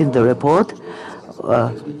out in the report,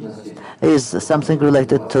 is something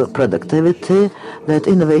related to productivity, that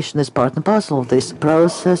innovation is part and parcel of this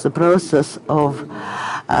process, the process of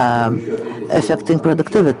affecting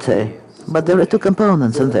productivity. But there are two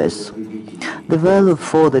components in this. The value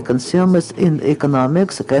for the consumers in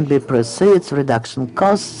economics can be proceeds, reduction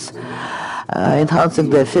costs, enhancing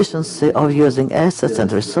the efficiency of using assets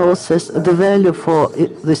and resources. The value for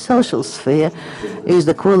the social sphere is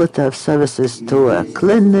the quality of services to a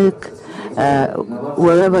clinic,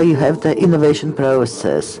 wherever you have the innovation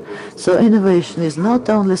process. So innovation is not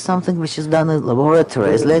only something which is done in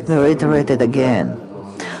laboratories. Let me reiterate it again.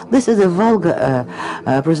 This is a vulgar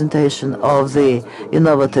presentation of the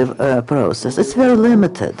innovative process. It's very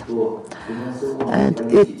limited. And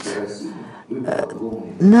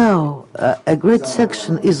now a great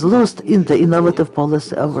section is lost in the innovative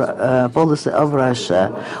policy of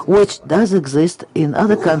Russia, which does exist in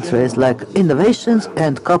other countries like innovations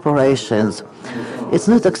and corporations. It's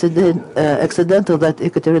not accidental that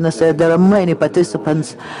Ekaterina said there are many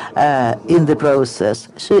participants in the process.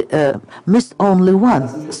 She missed only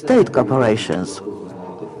one: state corporations.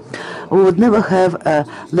 We would never have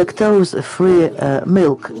lactose-free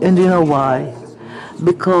milk, and you know why?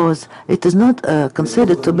 Because it is not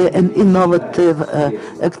considered to be an innovative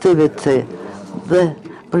activity. The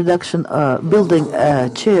production, building a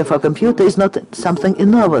chair for a computer is not something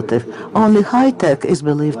innovative. Only high-tech is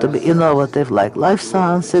believed to be innovative, like life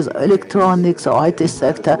sciences, electronics, or IT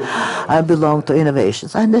sector belong to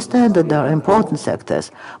innovations. I understand that there are important sectors,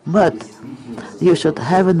 but you should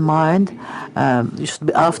have in mind, you should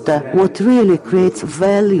be after what really creates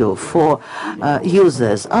value for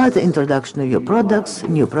users, either introduction of new products,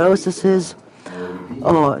 new processes,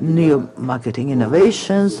 or new marketing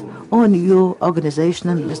innovations, or new organization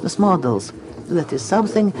and business models. That is,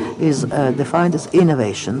 something is defined as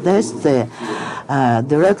innovation. That's the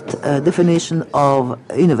direct definition of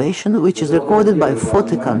innovation, which is recorded by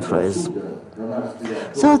 40 countries.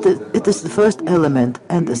 So it is the first element,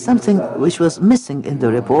 and something which was missing in the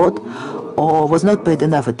report or was not paid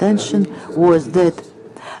enough attention was that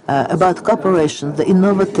about cooperation, the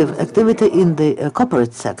innovative activity in the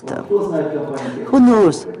corporate sector. Who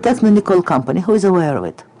knows technical company? Who is aware of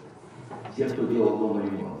it?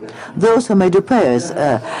 Those who made repairs,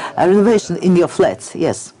 renovation in your flats,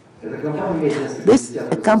 yes. This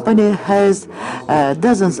company has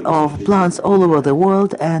dozens of plants all over the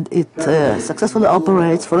world, and it successfully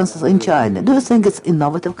operates, for instance, in China. Do you think it's an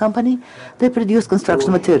innovative company? They produce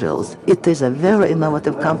construction materials. It is a very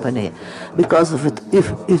innovative company. Because of it,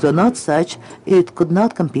 if it were not such, it could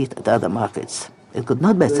not compete at other markets. It could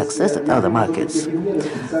not be a success at other markets.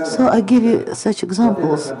 So I give you such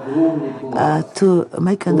examples to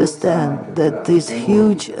make you understand that this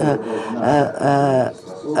huge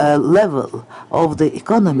level of the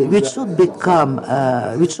economy, which should become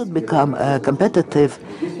competitive,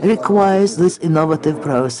 requires this innovative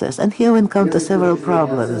process. And here we encounter several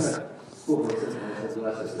problems.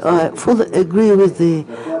 I fully agree with the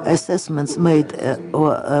assessments made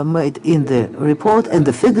in the report and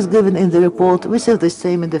the figures given in the report. We see the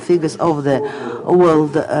same in the figures of the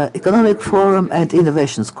World Economic Forum and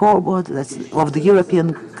Innovation Scoreboard, that's of the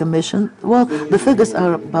European Commission. Well, the figures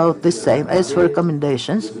are about the same. As for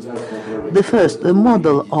recommendations, the first, the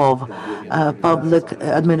model of public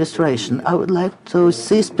administration. I would like to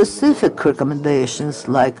see specific recommendations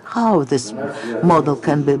like how this model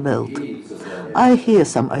can be built. I hear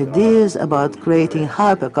some ideas about creating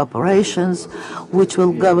hyper corporations which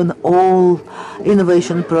will govern all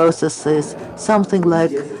innovation processes, something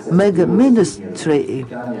like mega ministry.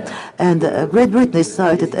 And Great Britain is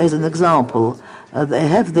cited as an example. They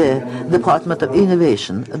have the Department of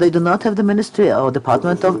Innovation. They do not have the Ministry or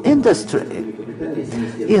Department of Industry.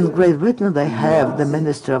 In Great Britain, they have the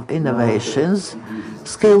Ministry of Innovations,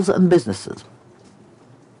 Skills and Businesses.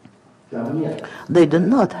 They do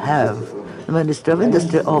not have the Ministry of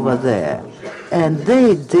Industry over there. And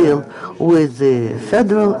they deal with the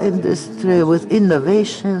federal industry, with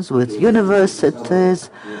innovations, with universities,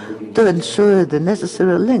 to ensure the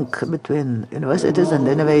necessary link between universities and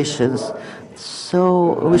innovations.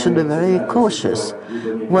 So we should be very cautious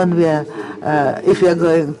when we are, if we are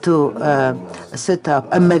going to set up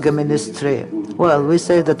a mega ministry. Well, we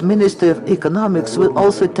say that Ministry of Economics will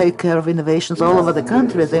also take care of innovations all over the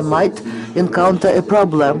country. They might encounter a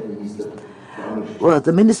problem. Well,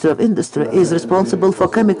 the Minister of Industry is responsible for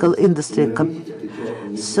chemical industry.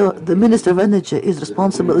 So the Minister of Energy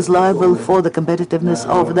is liable for the competitiveness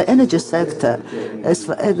of the energy sector. As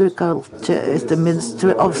for agriculture, is the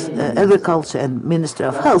Ministry of Agriculture and Ministry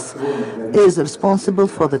of Health is responsible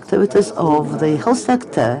for the activities of the health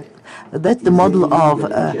sector. That's the model of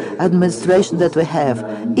administration that we have.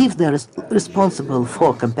 If they're responsible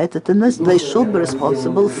for competitiveness, they should be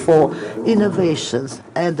responsible for innovations.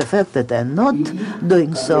 And the fact that they're not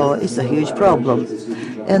doing so is a huge problem.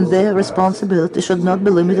 And their responsibility should not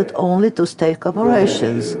be limited only to state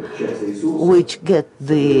corporations, which get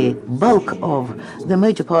the bulk of the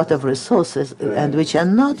major part of resources and which are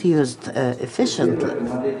not used efficiently.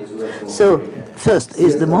 So first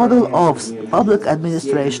is the model of public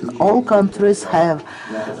administration. All countries have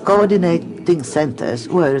coordinating centers,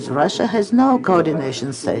 whereas Russia has no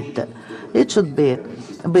coordination center. It should be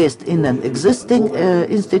based in an existing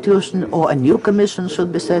institution, or a new commission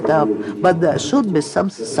should be set up, but there should be some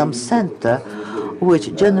center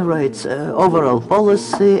which generates overall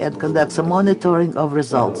policy and conducts a monitoring of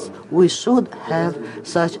results. We should have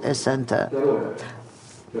such a center.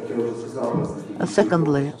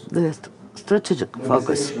 Secondly, the strategic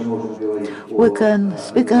focus. We can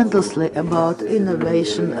speak endlessly about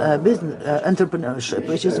innovation, business, entrepreneurship,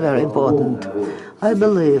 which is very important. I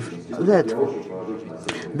believe that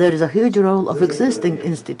there is a huge role of existing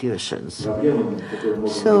institutions.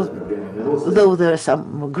 So, though there are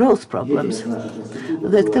some growth problems,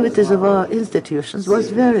 the activities of our institutions was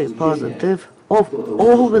very positive,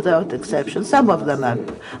 all without exception. Some of them are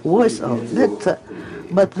worse off,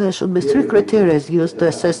 but there should be three criteria used to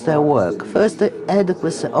assess their work. First, the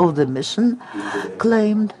adequacy of the mission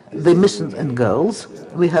claimed, the missions and goals.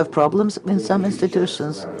 We have problems in some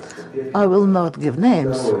institutions. I will not give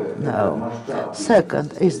names now.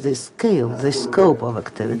 Second is the scale, the scope of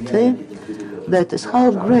activity. That is,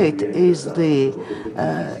 how great is the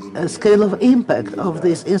scale of impact of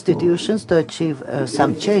these institutions to achieve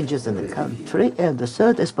some changes in the country. And the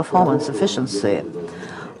third is performance efficiency.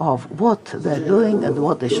 of what they're doing and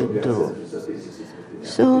what they should do.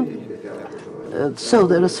 So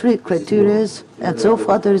there are three criteria, and so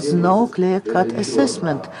far there is no clear-cut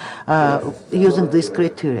assessment using these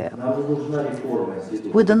criteria.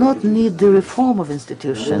 We do not need the reform of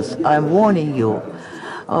institutions, I'm warning you.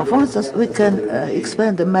 For instance, we can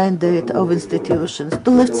expand the mandate of institutions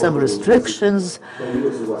to lift some restrictions.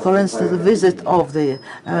 For instance, the visit of the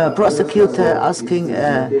prosecutor asking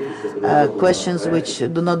questions which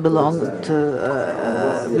do not belong to,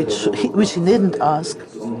 which he didn't ask.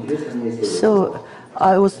 So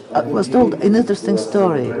I was told an interesting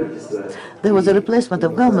story. There was a replacement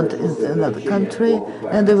of government in another country,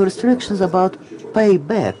 and there were restrictions about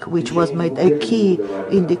payback, which was made a key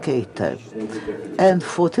indicator. And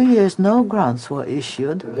for 2 years, no grants were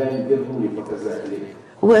issued.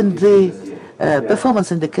 When the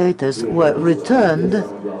performance indicators were returned,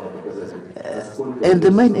 and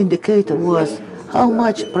the main indicator was how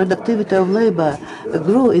much productivity of labor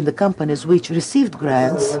grew in the companies which received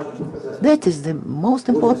grants, that is the most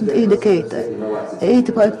important indicator.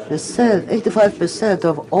 85%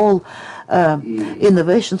 of all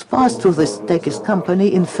innovations pass through this techist company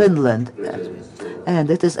in Finland,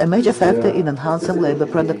 and it is a major factor in enhancing labor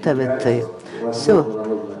productivity. So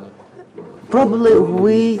probably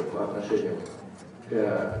we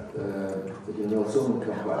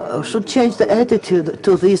should change the attitude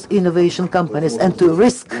to these innovation companies and to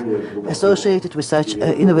risk associated with such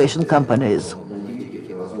innovation companies.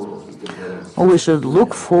 We should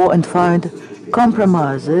look for and find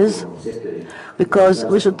compromises, because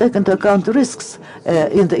we should take into account the risks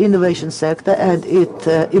in the innovation sector, and it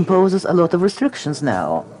imposes a lot of restrictions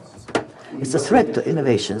now. It's a threat to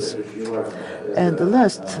innovations. And the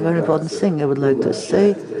last very important thing I would like to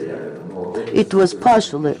say, it was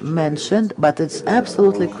partially mentioned, but it's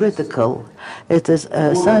absolutely critical. It is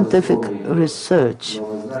scientific research.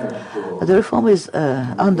 The reform is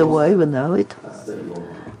underway, we know it,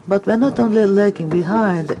 but we're not only lagging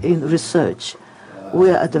behind in research, we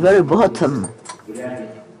are at the very bottom.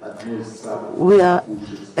 We are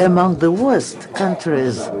among the worst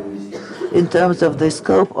countries in terms of the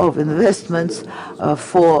scope of investments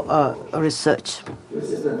for research.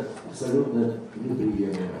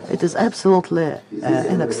 It is absolutely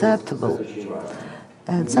unacceptable.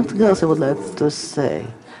 And something else I would like to say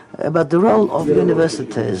about the role of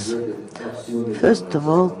universities. First of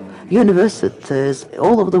all, universities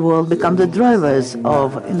all over the world become the drivers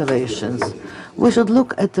of innovations. We should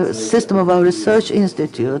look at the system of our research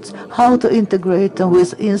institutes, how to integrate them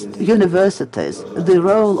with universities. The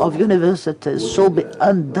role of universities should be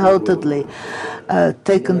undoubtedly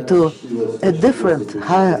taken to a different,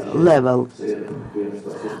 higher level.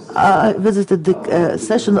 I visited the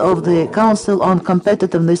session of the Council on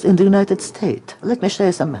Competitiveness in the United States. Let me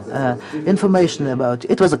share some information about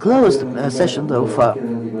it. It was a closed session, though, far.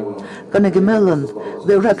 Carnegie Mellon,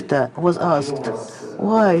 the rector, was asked,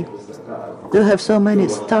 why do you have so many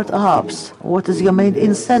startups? What is your main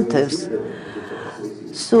incentives?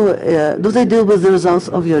 So, do they deal with the results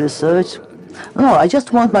of your research? No, I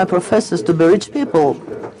just want my professors to be rich people.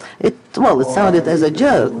 It sounded as a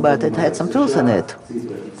joke, but it had some truth in it.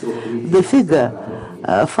 The figure,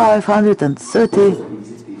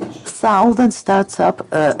 530,000 starts up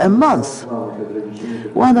a month.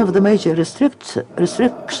 One of the major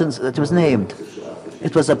restrictions that was named,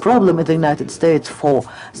 it was a problem in the United States for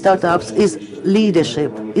startups, is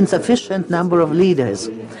leadership, insufficient number of leaders.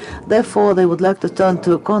 Therefore, they would like to turn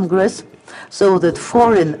to Congress so that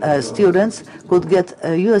foreign students could get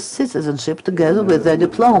U.S. citizenship together with their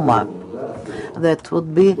diploma. That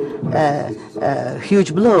would be a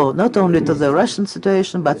huge blow, not only to the Russian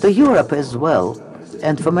situation, but to Europe as well,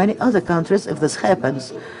 and for many other countries if this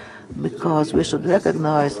happens, because we should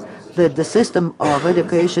recognize that the system of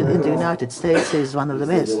education in the United States is one of the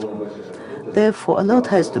best. Therefore, a lot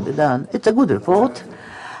has to be done. It's a good report,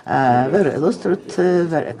 very illustrative,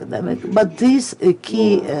 very academic, but these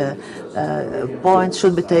key points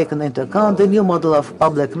should be taken into account: the new model of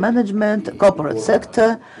public management, corporate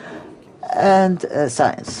sector, and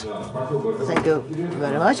science. Thank you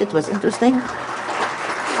very much. It was interesting.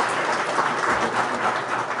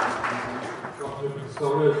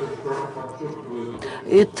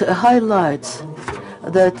 It highlights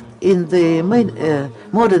that in the main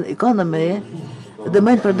modern economy, the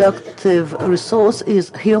main productive resource is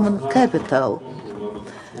human capital.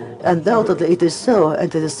 Undoubtedly it is so,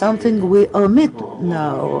 and it is something we omit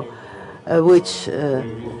now, which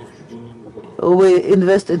we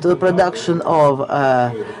invest into the production of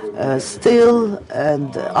steel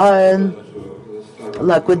and iron,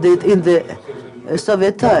 like we did in the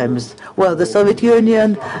Soviet times. Well, the Soviet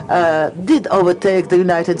Union did overtake the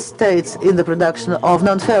United States in the production of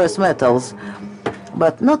non-ferrous metals,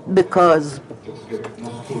 but not because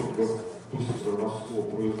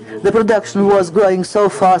the production was growing so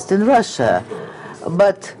fast in Russia,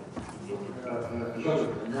 but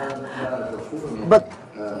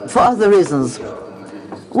for other reasons.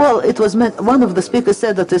 Well, it was meant, one of the speakers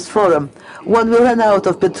said at this forum, when we ran out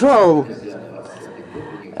of petrol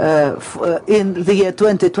in the year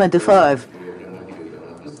 2025,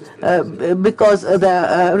 because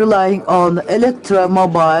they're relying on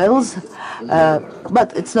electromobiles,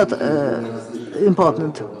 but it's not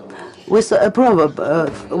important. We saw a proverb.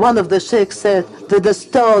 One of the sheikhs said that the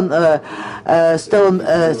stone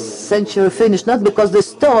century finished not because the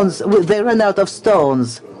stones, they ran out of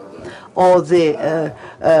stones, or the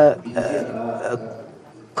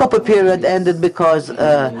copper period ended because we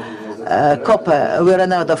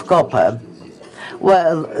ran out of copper.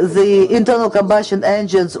 Well, the internal combustion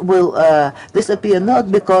engines will disappear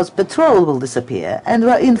not because petrol will disappear, and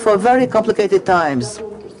we're in for very complicated times.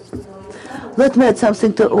 Let me add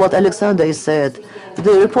something to what Alexander said.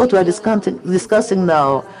 The report we're discussing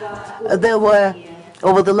now, there were,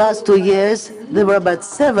 over the last 2 years, there were about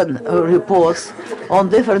 7 reports on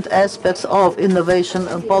different aspects of innovation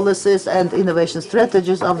and policies and innovation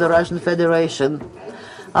strategies of the Russian Federation.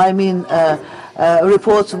 I mean,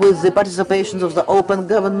 reports with the participation of the open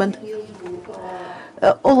government.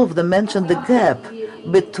 All of them mentioned the gap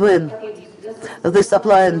between the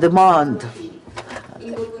supply and demand.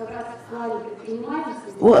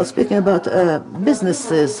 Well, speaking about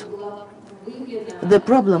businesses, the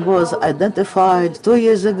problem was identified 2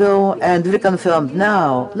 years ago and reconfirmed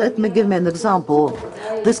now. Let me give an example.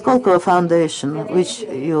 The Skolkovo Foundation, which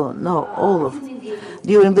you know all of,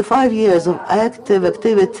 during the 5 years of active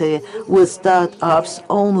activity with startups,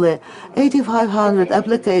 only 8,500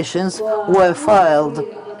 applications were filed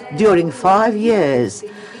during 5 years.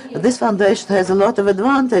 This foundation has a lot of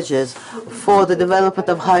advantages for the development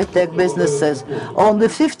of high-tech businesses. Only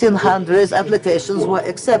 1,500 applications were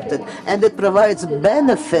accepted, and it provides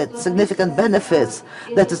benefits, significant benefits.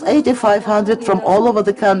 That is 8,500 from all over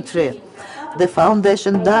the country. The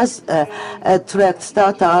foundation does attract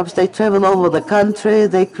startups. They travel all over the country.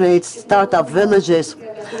 They create startup villages.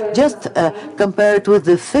 Just compared with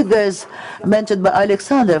the figures mentioned by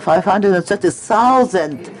Alexander,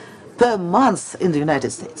 530,000 per month in the United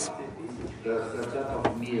States.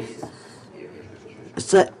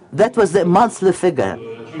 So that was the monthly figure.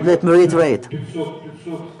 Let me reiterate.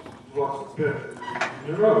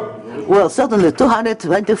 Well, certainly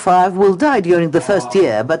 225 will die during the first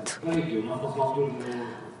year, but,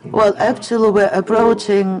 well, actually we're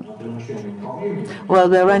approaching, well,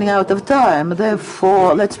 we're running out of time,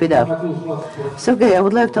 therefore, let's speed up. Sergey, I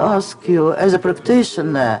would like to ask you, as a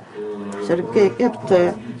practitioner, Sergey kept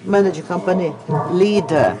managing company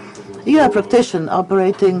leader. You are a practitioner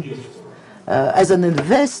operating as an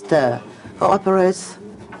investor who operates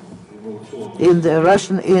in the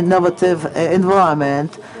Russian innovative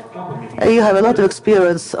environment. You have a lot of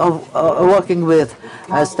experience of working with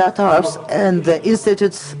startups and the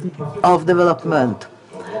institutes of development.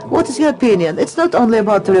 What is your opinion? It's not only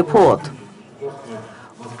about the report.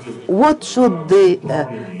 What should the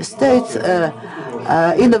state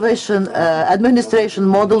innovation administration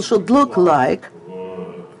model should look like,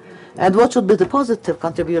 and what should be the positive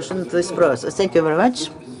contribution to this process? Thank you very much.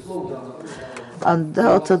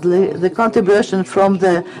 Undoubtedly, the contribution from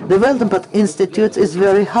the development institutes is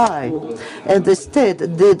very high, and the state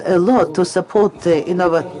did a lot to support the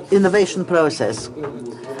innovation process.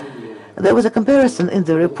 There was a comparison in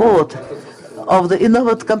the report of the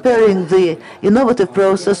comparing the innovative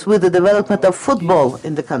process with the development of football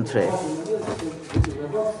in the country.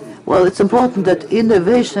 Well, it's important that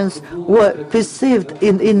innovations were perceived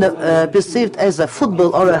as a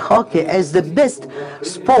football or a hockey as the best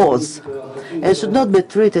sports, and should not be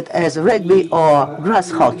treated as rugby or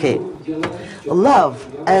grass hockey. Love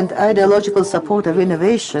and ideological support of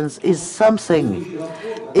innovations is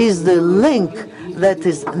the link that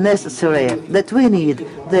is necessary, that we need.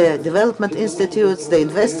 The development institutes, the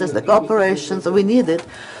investors, the corporations, we need it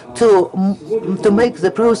to make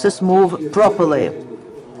the process move properly.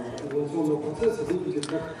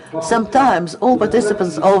 Sometimes all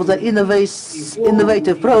participants of the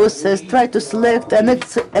innovative process try to select an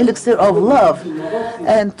elixir of love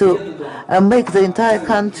and to make the entire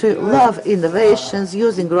country love innovations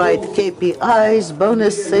using right KPIs,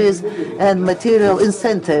 bonuses, and material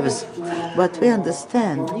incentives. But we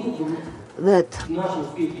understand that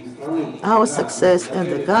Our success and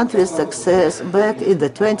the country's success back in the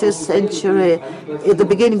 20th century, in the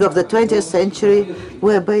beginning of the 20th century,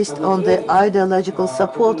 were based on the ideological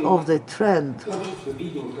support of the trend,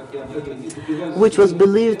 which was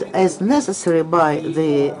believed as necessary by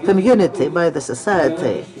the community, by the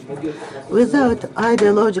society. Without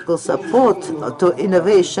ideological support to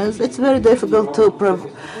innovations, it's very difficult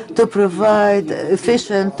to provide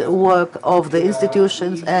efficient work of the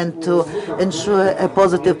institutions and to ensure a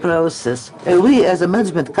positive process. We, as a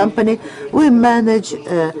management company, we manage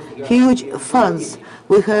huge funds.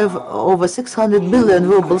 We have over 600 billion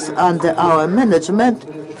rubles under our management.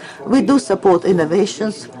 We do support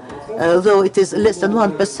innovations, though it is less than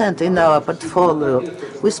 1% in our portfolio.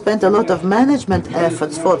 We spent a lot of management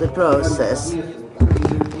efforts for the process.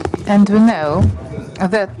 And we know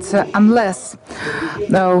that unless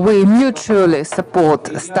we mutually support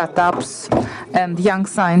startups and young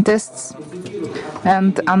scientists,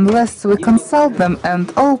 and unless we consult them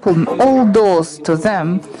and open all doors to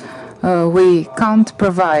them, we can't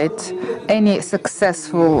provide any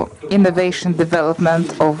successful innovation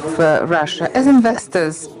development of Russia. As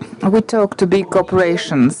investors, we talk to big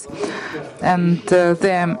corporations, and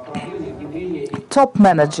their top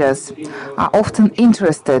managers are often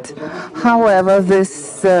interested. However,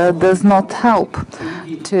 this does not help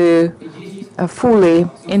to fully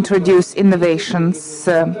introduce innovations,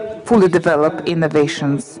 fully develop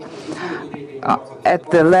innovations at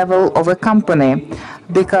the level of a company,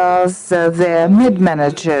 because their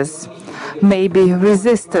mid-managers may be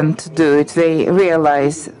resistant to do it. They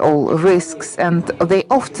realize all risks, and they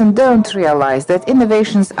often don't realize that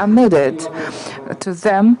innovations are needed to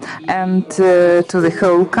them and to the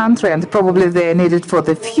whole country, and probably they are needed for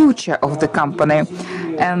the future of the company.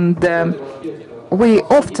 And we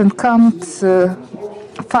often can't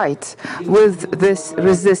fight with this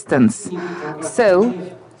resistance. So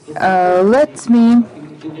let me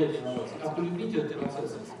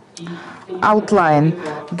outline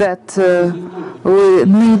that we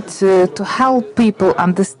need to help people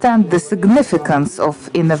understand the significance of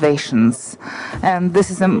innovations, and this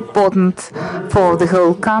is important for the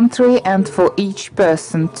whole country and for each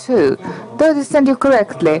person too. Do I understand you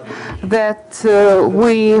correctly that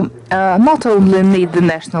we not only need the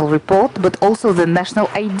national report but also the national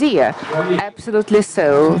idea? Absolutely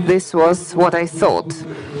so. This was what I thought.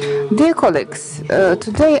 Dear colleagues,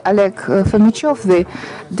 today Oleg Fomichov, the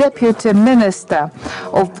Deputy Minister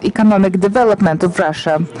of Economic Development of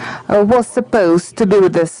Russia, was supposed to be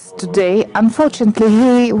with us today. Unfortunately,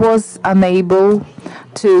 he was unable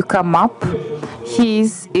to come up. He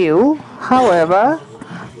is ill. However,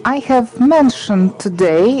 I have mentioned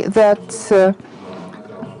today that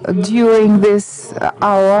during this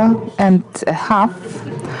hour and a half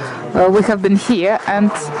we have been here,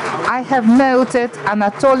 and I have noted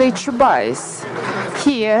Anatoly Chubais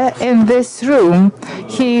here in this room.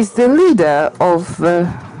 He is the leader of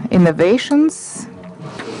innovations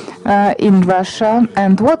in Russia.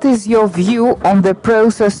 And what is your view on the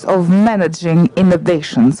process of managing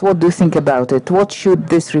innovations? What do you think about it? What should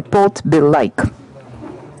this report be like?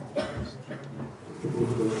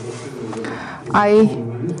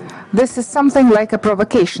 This is something like a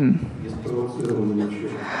provocation,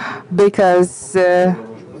 because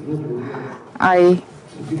I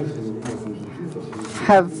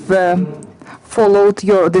have followed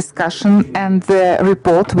your discussion and the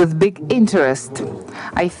report with big interest.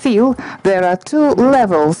 I feel there are two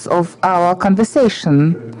levels of our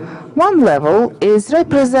conversation. One level is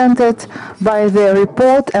represented by the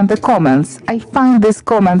report and the comments. I find these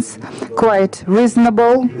comments quite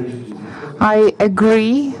reasonable. I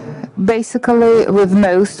agree basically with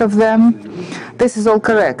most of them. This is all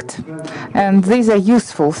correct, and these are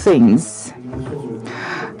useful things.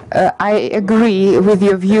 I agree with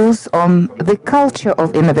your views on the culture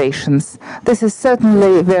of innovations. This is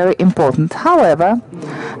certainly very important. However,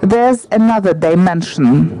 there's another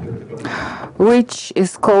dimension, which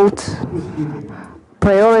is called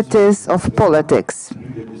priorities of politics.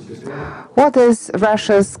 What is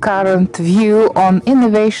Russia's current view on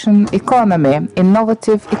innovation economy,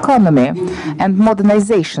 innovative economy, and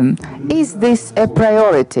modernization? Is this a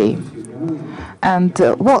priority? And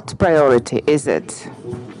what priority is it?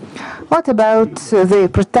 What about the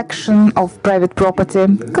protection of private property,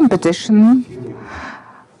 competition,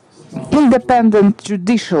 independent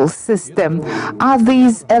judicial system? Are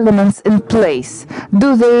these elements in place?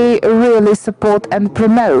 Do they really support and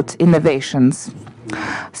promote innovations?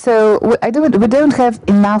 So we don't have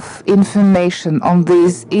enough information on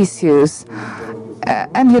these issues.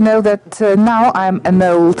 And you know that now I'm an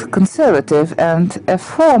old conservative and a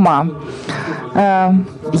former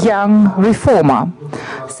young reformer.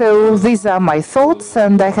 So these are my thoughts,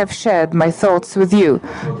 and I have shared my thoughts with you.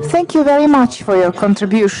 Thank you very much for your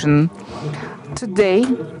contribution. Today,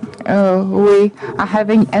 we are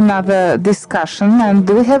having another discussion, and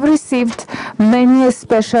we have received many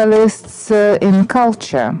specialists in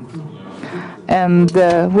culture. And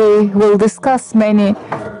we will discuss many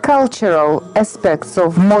cultural aspects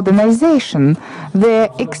of modernization. They're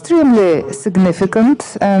extremely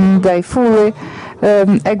significant, and I fully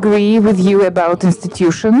agree with you about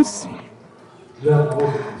institutions.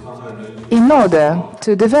 In order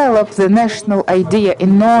to develop the national idea,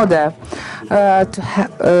 in order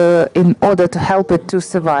to help it to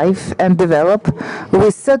survive and develop,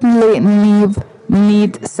 we certainly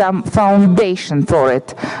need some foundation for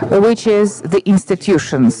it, which is the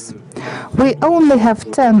institutions. We only have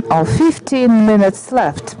 10 or 15 minutes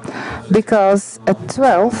left, because at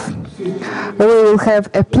 12 we will have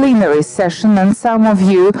a plenary session, and some of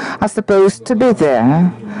you are supposed to be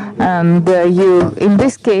there. And in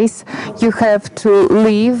this case, you have to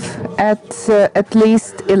leave at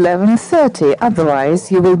least 11:30, otherwise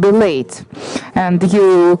you will be late, and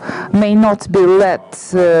you may not be led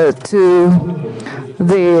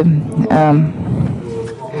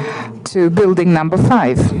to building number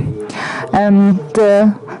 5. And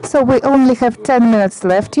so we only have 10 minutes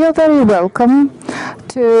left. You're very welcome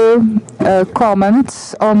to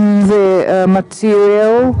comment on the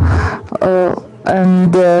material,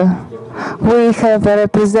 and we have a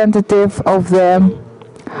representative of the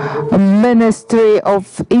Ministry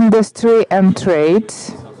of Industry and Trade.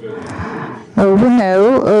 We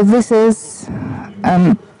know this is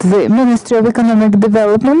the Ministry of Economic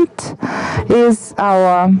Development is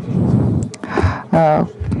our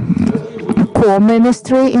core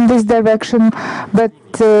ministry in this direction, but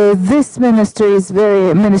this ministry is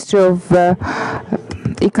Ministry of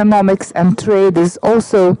Economics and Trade is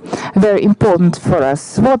also very important for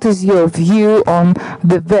us. What is your view on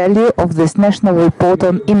the value of this national report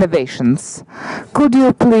on innovations? Could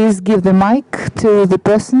you please give the mic to the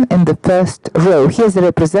person in the first row? He is a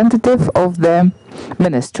representative of the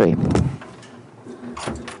ministry.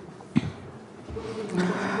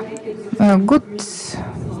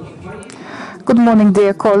 Good morning,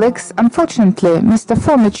 dear colleagues. Unfortunately, Mr.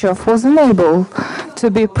 Fomichov was unable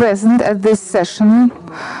to be present at this session.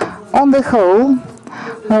 On the whole,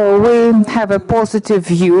 we have a positive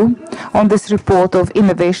view on this report of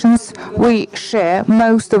innovations. We share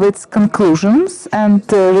most of its conclusions and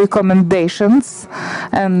recommendations,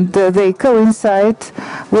 and they coincide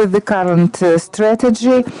with the current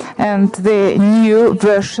strategy and the new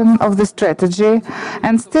version of the strategy.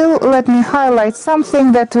 And still, let me highlight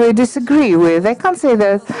something that we disagree with. I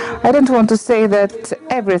don't want to say that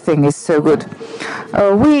everything is so good.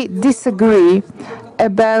 We disagree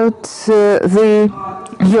about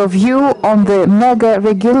your view on the mega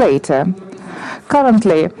regulator.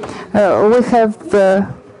 Currently, we have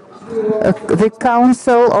the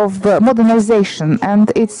Council of Modernization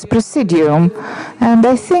and its Presidium, and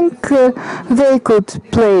I think they could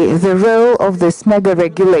play the role of this mega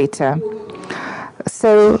regulator.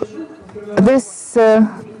 So this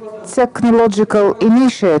technological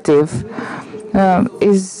initiative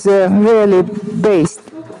is really based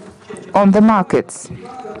on the markets.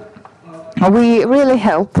 We really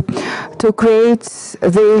help to create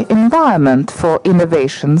the environment for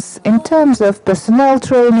innovations in terms of personnel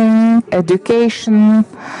training, education,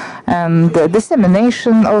 and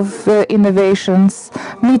dissemination of innovations,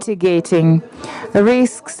 mitigating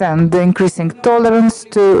risks and increasing tolerance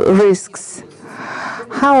to risks.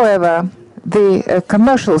 However, the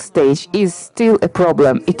commercial stage is still a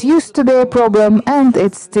problem. It used to be a problem, and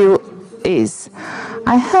it still is.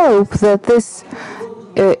 I hope that this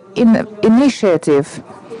initiative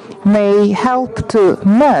may help to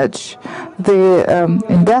merge the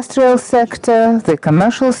industrial sector, the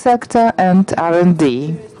commercial sector, and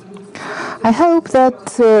R&D. I hope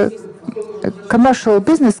that commercial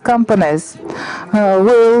business companies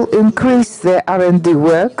will increase their R&D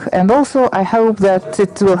work, and also I hope that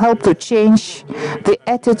it will help to change the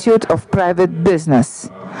attitude of private business.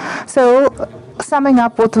 So, summing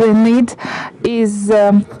up, what we need is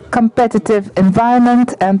competitive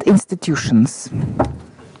environment and institutions.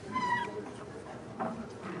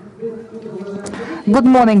 Good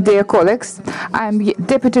morning, dear colleagues. I'm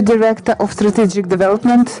Deputy Director of Strategic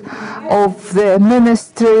Development of the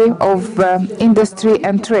Ministry of Industry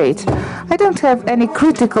and Trade. I don't have any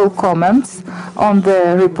critical comments on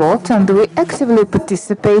the report, and we actively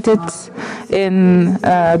participated in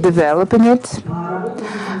developing it.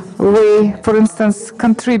 We, for instance,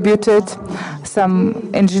 contributed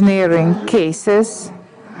some engineering cases.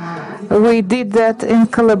 We did that in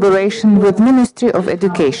collaboration with Ministry of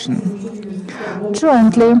Education.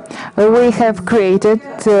 Jointly, we have created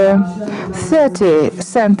 30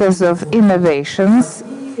 centers of innovations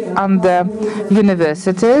under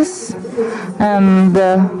universities, and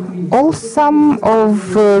some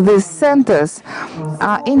of these centers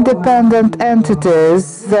are independent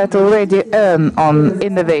entities that already earn on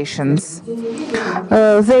innovations.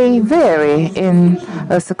 They vary in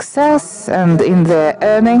success and in their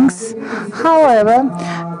earnings. However,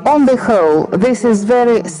 on the whole, this is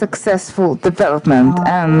very successful development,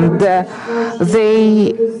 and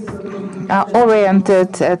they are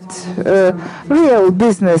oriented at real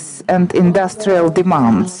business and industrial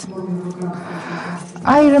demands.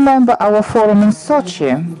 I remember our forum in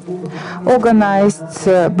Sochi, organized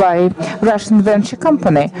by Russian venture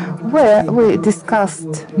company, where we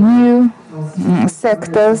discussed new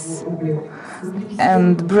sectors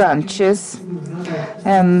and branches,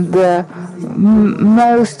 and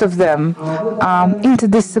most of them are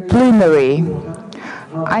interdisciplinary.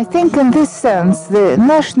 I think in this sense the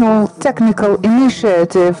National Technical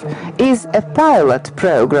Initiative is a pilot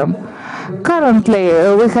program.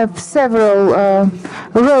 Currently we have several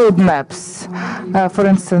roadmaps, for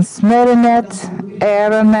instance Marinet,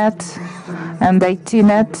 Aeronet and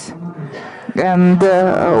ITnet. And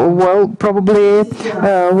well, probably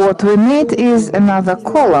what we need is another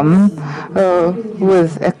column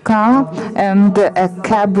with a car and a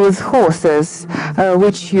cab with horses,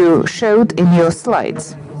 which you showed in your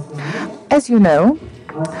slides. As you know,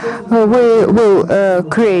 we will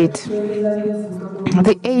create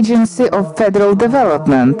the Agency of Federal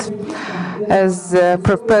Development, as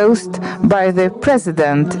proposed by the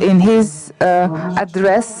President in his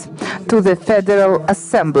address to the Federal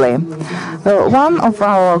Assembly. One of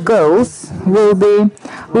our goals will be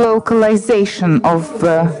localization of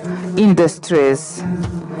industries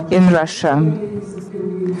in Russia.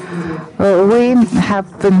 We have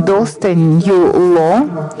endorsed a new law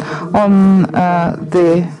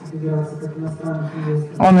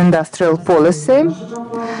on industrial policy,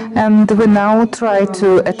 and we now try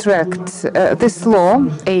to attract. This law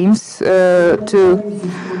aims to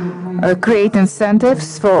create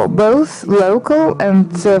incentives for both local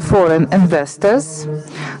and foreign investors.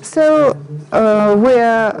 So we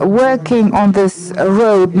are working on this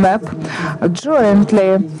roadmap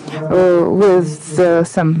jointly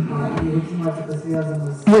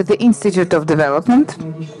with the Institute of Development.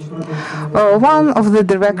 One of the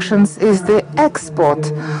directions is the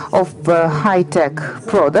export of high-tech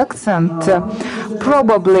products, and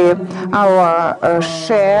probably our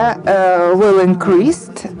share will increase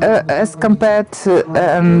as compared to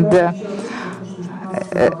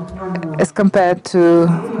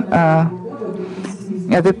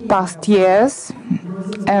the past years.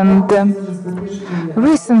 And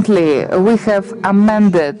recently we have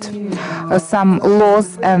amended some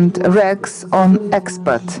laws and regs on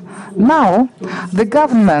export. Now the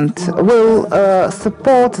government will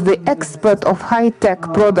support the export of high-tech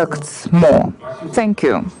products more. Thank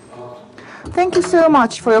you. Thank you so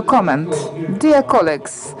much for your comment. Dear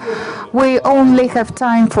colleagues, we only have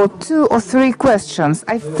time for 2 or 3 questions.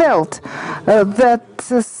 I felt that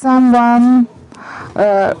someone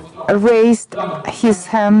raised his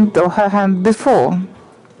hand or her hand before.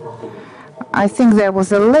 I think there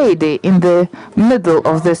was a lady in the middle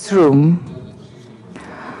of this room.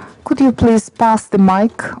 Could you please pass the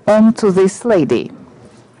mic on to this lady?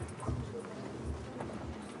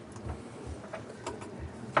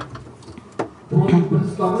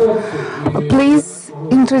 Please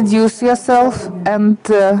introduce yourself.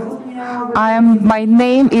 And my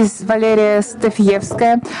name is Valeria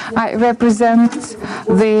Stefievskaya. I represent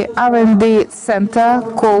the R&D center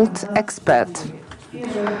called Expert.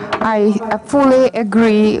 I fully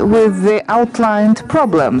agree with the outlined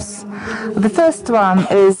problems. The first one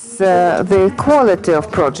is the quality of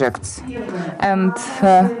projects. And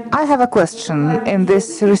I have a question in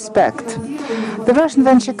this respect. The Russian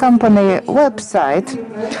venture company website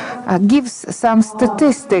gives some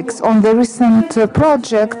statistics on the recent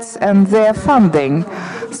projects and their funding,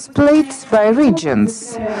 split by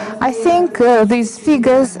regions. I think these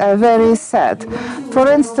figures are very sad. For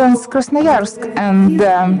instance, Krasnoyarsk and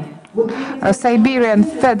Siberian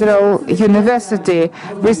Federal University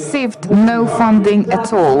received no funding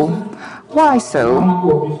at all. Why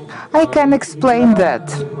so? I can explain that.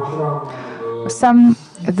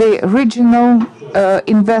 The regional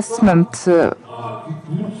investment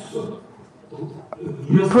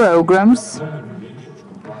programs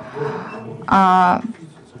are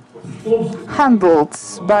handled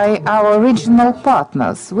by our regional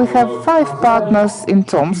partners. We have 5 partners in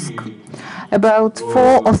Tomsk, about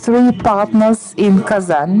 4 or 3 partners in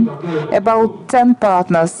Kazan, about 10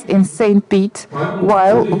 partners in St. Pete,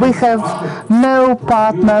 while we have no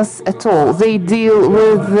partners at all. They deal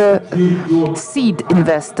with seed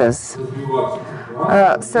investors.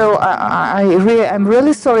 So I'm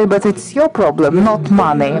really sorry, but it's your problem, not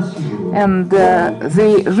money. And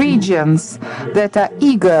the regions that are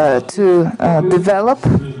eager to develop,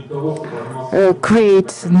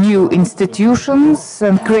 create new institutions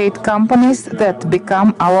and create companies that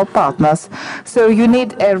become our partners. So you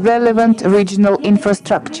need a relevant regional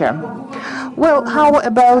infrastructure. Well, how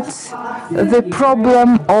about the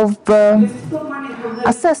problem of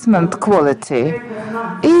assessment quality?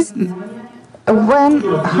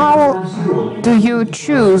 How do you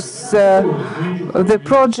choose the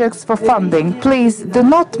projects for funding? Please do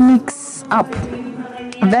not mix up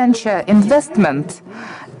venture investment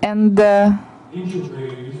and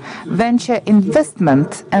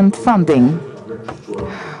funding.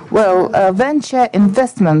 Well, venture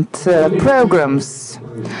investment programs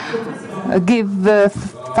give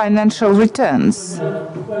financial returns.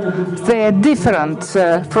 They are different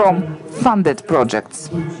from funded projects.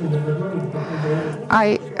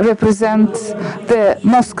 I represent the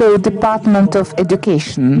Moscow Department of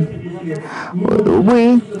Education.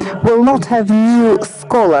 We will not have new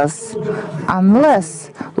scholars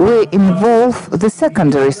unless we involve the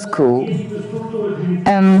secondary school.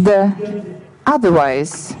 And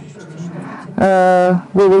otherwise,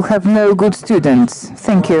 we will have no good students.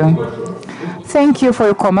 Thank you. Thank you for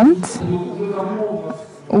your comment.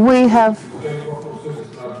 We have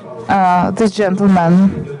this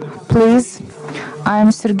gentleman, please.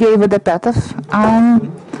 I'm Sergey Vodopyatov.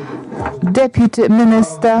 I'm Deputy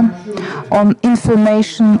Minister on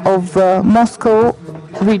Information of Moscow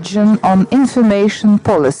Region on Information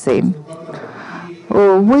Policy.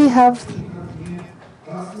 We have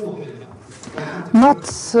not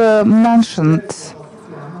mentioned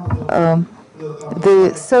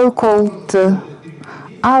the so-called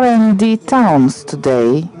R&D towns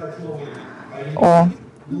today, or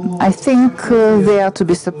I think they are to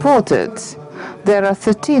be supported. There are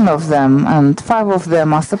 13 of them, and 5 of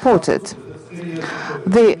them are supported.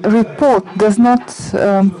 The report does not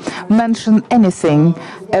mention anything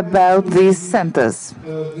about these centers.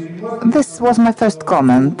 This was my first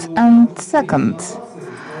comment. And second,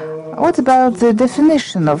 what about the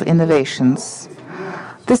definition of innovations?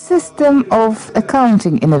 The system of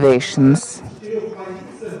accounting innovations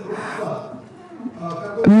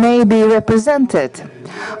may be represented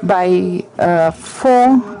by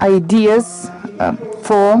 4 ideas,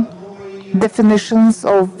 4 definitions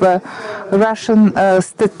of Russian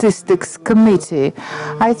Statistics Committee.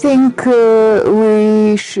 I think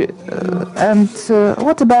we should. And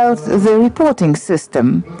what about the reporting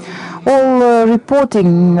system? All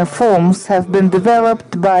reporting forms have been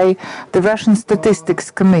developed by the Russian Statistics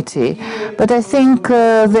Committee, but I think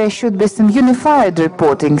there should be some unified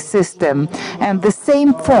reporting system, and the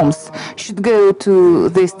same forms should go to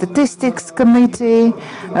the Statistics Committee,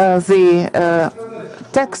 the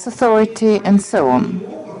Tax Authority, and so on.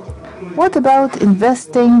 What about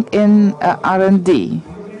investing in R&D?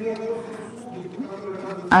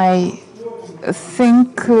 I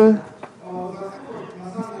think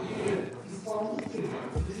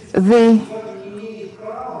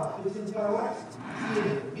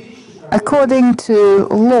according to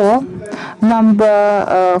law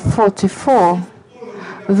number 44,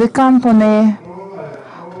 the company,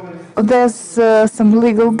 there's some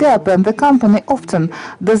legal gap, and the company often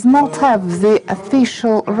does not have the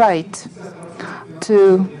official right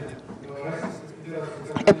to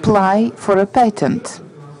apply for a patent.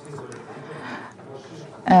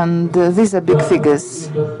 And these are big figures.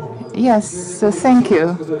 Yes, thank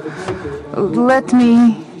you. Let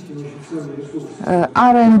me,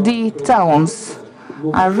 R&D towns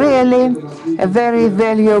are really a very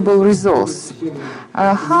valuable resource.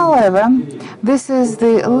 However, this is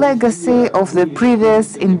the legacy of the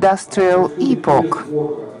previous industrial epoch.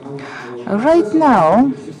 Right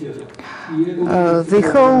now, the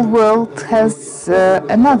whole world has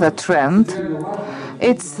another trend.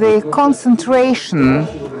 It's the concentration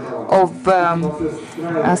of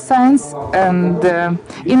science and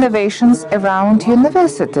innovations around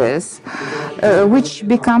universities, which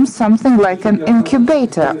becomes something like an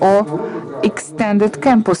incubator or extended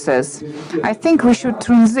campuses. I think we should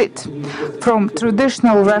transit from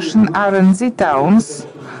traditional Russian R&D towns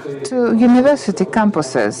to university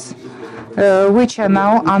campuses, which are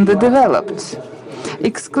now underdeveloped,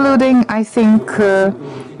 excluding, I think,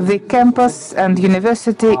 the campus and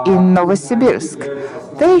university in Novosibirsk.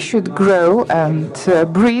 They should grow and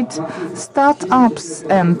breed startups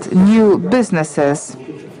and new businesses.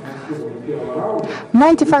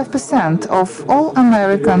 95% of all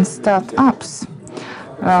American startups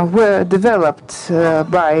were developed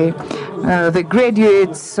by the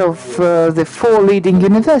graduates of the 4 leading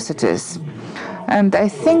universities. And I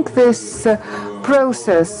think this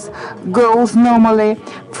process goes normally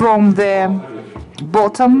from the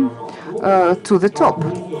bottom to the top.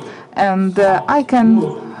 And I can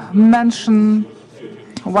mention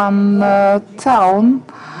one town,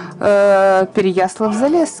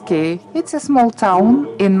 Pereyaslav-Zalesky. It's a small town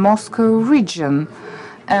in Moscow region,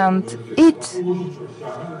 and it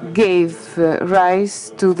gave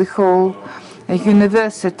rise to the whole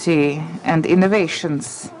university and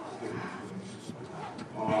innovations.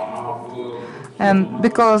 And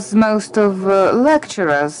because most of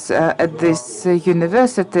lecturers at these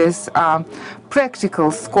universities are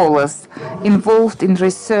practical scholars involved in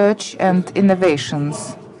research and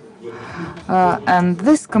innovations. And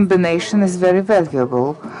this combination is very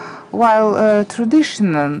valuable, while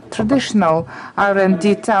traditional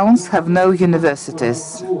R&D towns have no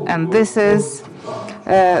universities, and this is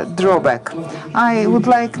a drawback. I would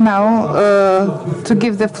like now to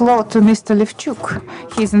give the floor to Mr. Levchuk.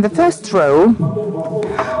 He's in the first row.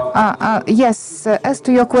 Yes, as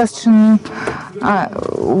to your question, I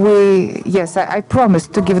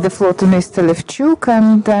promised to give the floor to Mr. Levchuk,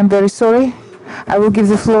 and I'm very sorry. I will give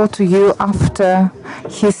the floor to you after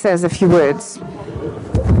he says a few words.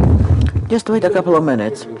 Just wait a couple of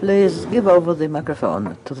minutes. Please give over the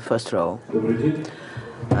microphone to the first row.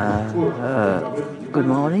 Good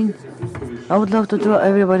morning. I would love to draw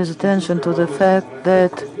everybody's attention to the fact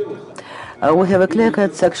that we have a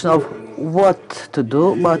clear-cut section of what to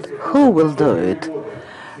do, but who will do it.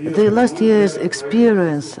 The last year's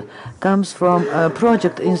experience comes from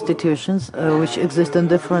project institutions which exist in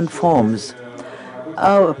different forms.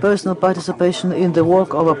 Our personal participation in the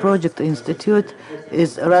work of a project institute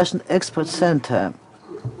is a Russian Expert Center.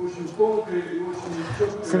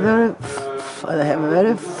 They have a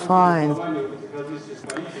very fine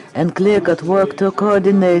and clear-cut work to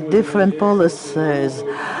coordinate different policies,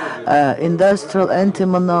 industrial,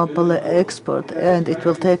 anti-monopoly, export, and it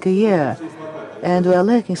will take a year. And we are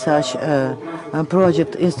lacking such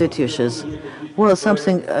project institutions. Well,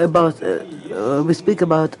 something about, we speak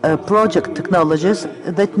about project technologies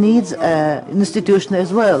that needs an institution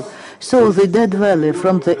as well. So the Dead Valley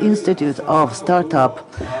from the Institute of Startup,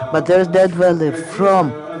 but there's Dead Valley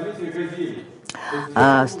from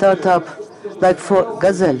startup like for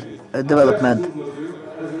Gazelle development.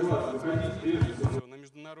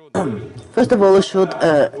 First of all, you should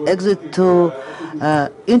exit to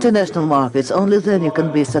international markets. Only then you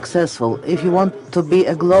can be successful if you want to be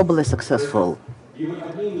globally successful.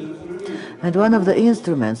 And one of the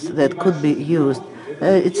instruments that could be used,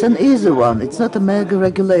 it's an easy one. It's not a mega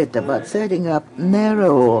regulator, but setting up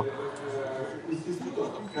narrow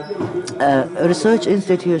research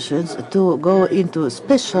institutions to go into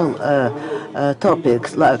special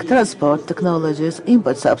topics like transport technologies,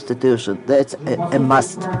 import substitution. That's a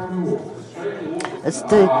must. It's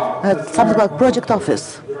something like project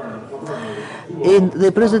office. In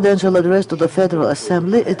the presidential address to the Federal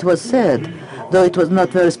Assembly, it was said, though it was not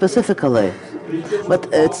very specifically, but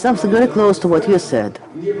it's something very close to what you said.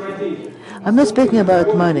 I'm not speaking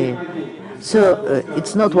about money. So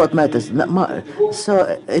it's not what matters.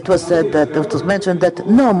 So it was said that it was mentioned that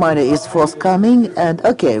no money is forthcoming, and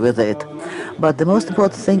okay with it. But the most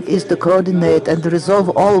important thing is to coordinate and resolve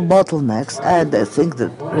all bottlenecks, and I think the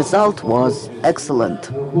result was excellent.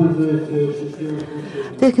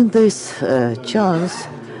 Taking this chance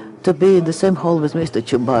to be in the same hall with Mr.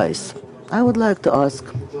 Chubais, I would like to ask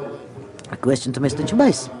a question to Mr.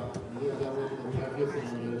 Chubais.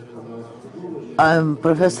 I'm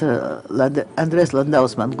Professor Andres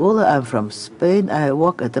Landaus Mangula. I'm from Spain. I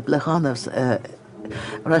work at the Plekhanov's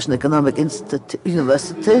Russian Economic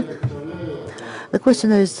University. The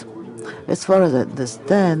question is, as far as I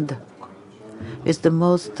understand, is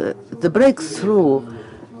the breakthrough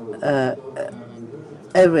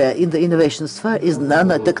area in the innovation sphere is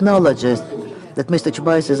nanotechnologies that Mr.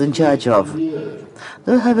 Chubais is in charge of. Do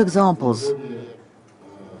you have examples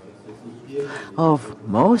of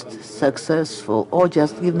most successful, or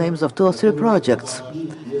just give names of 2 or 3 projects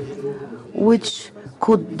which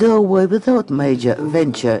could do away without major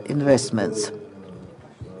venture investments?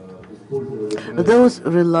 Those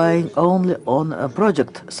relying only on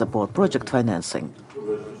project support, project financing.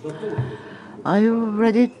 Are you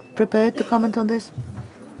ready, prepared to comment on this?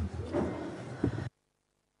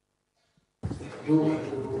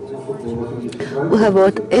 We have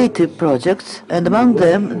about 80 projects, and among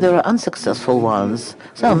them there are unsuccessful ones,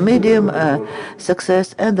 some medium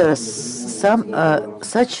success, and there are some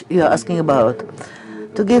such you are asking about.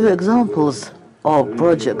 To give you examples of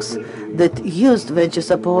projects that used venture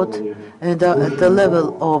support and are at the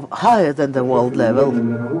level of higher than the world level,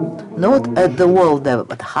 not at the world level,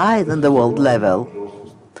 but higher than the world level.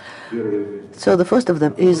 So the first of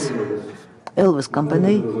them is Elvis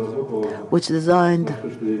Company, which designed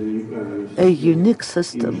a unique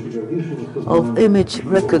system of image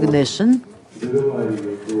recognition.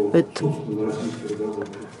 It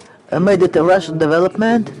made it a Russian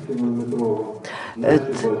development.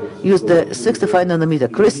 It used the 65 nanometer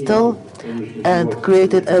crystal and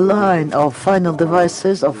created a line of final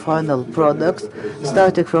devices, of final products,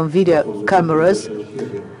 starting from video cameras,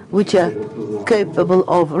 which are capable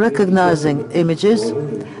of recognizing images,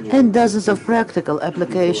 and dozens of practical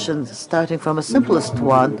applications, starting from the simplest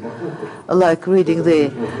one, like recording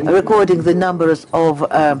the numbers of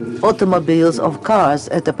automobiles, of cars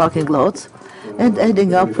at the parking lots, and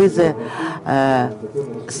ending up with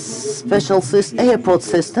special airport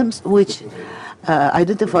systems which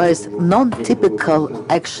identifies non-typical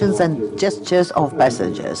actions and gestures of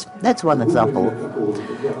passengers. That's one example.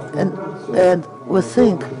 And we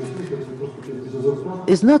think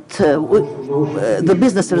it's not the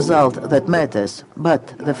business result that matters, but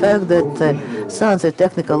the fact that the science and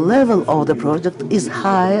technical level of the project is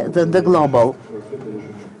higher than the global.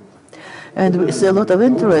 And we see a lot of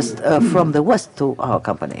interest from the West to our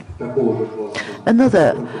company.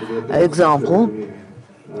 Another example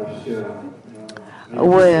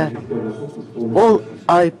where all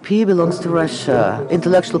IP belongs to Russia,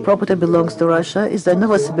 intellectual property belongs to Russia, is the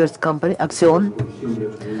Novosibirsk company, Axion,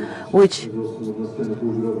 which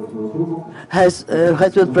has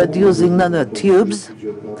been producing nanotubes,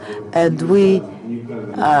 and we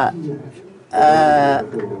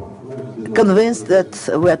convinced that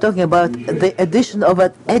we are talking about the addition of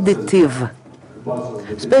an additive,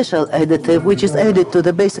 special additive, which is added to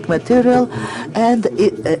the basic material, and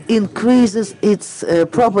it increases its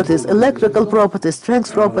properties, electrical properties,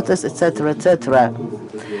 strength properties, etc., etc.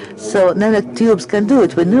 So nanotubes can do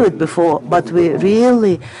it. We knew it before, but we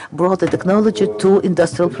really brought the technology to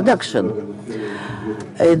industrial production.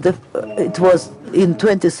 And it was in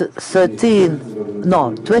 2014,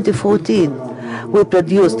 we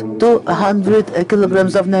produced 200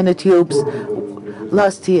 kilograms of nanotubes.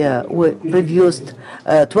 Last year we produced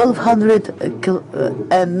 1,200,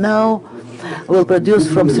 and now we'll produce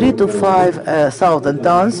from 3,000 to 5,000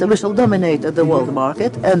 tons. We shall dominate the world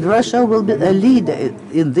market, and Russia will be a leader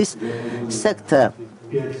in this sector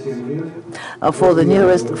for the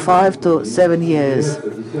nearest 5 to 7 years.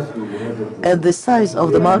 And the size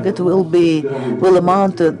of the market will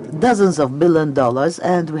amount to dozens of $billions,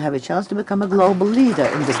 and we have a chance to become a global leader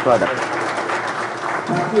in this product.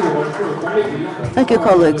 Thank you,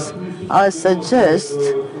 colleagues. I suggest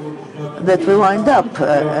that we wind up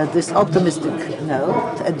this optimistic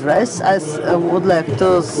note address. I would like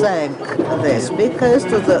to thank the speakers,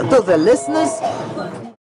 to the listeners.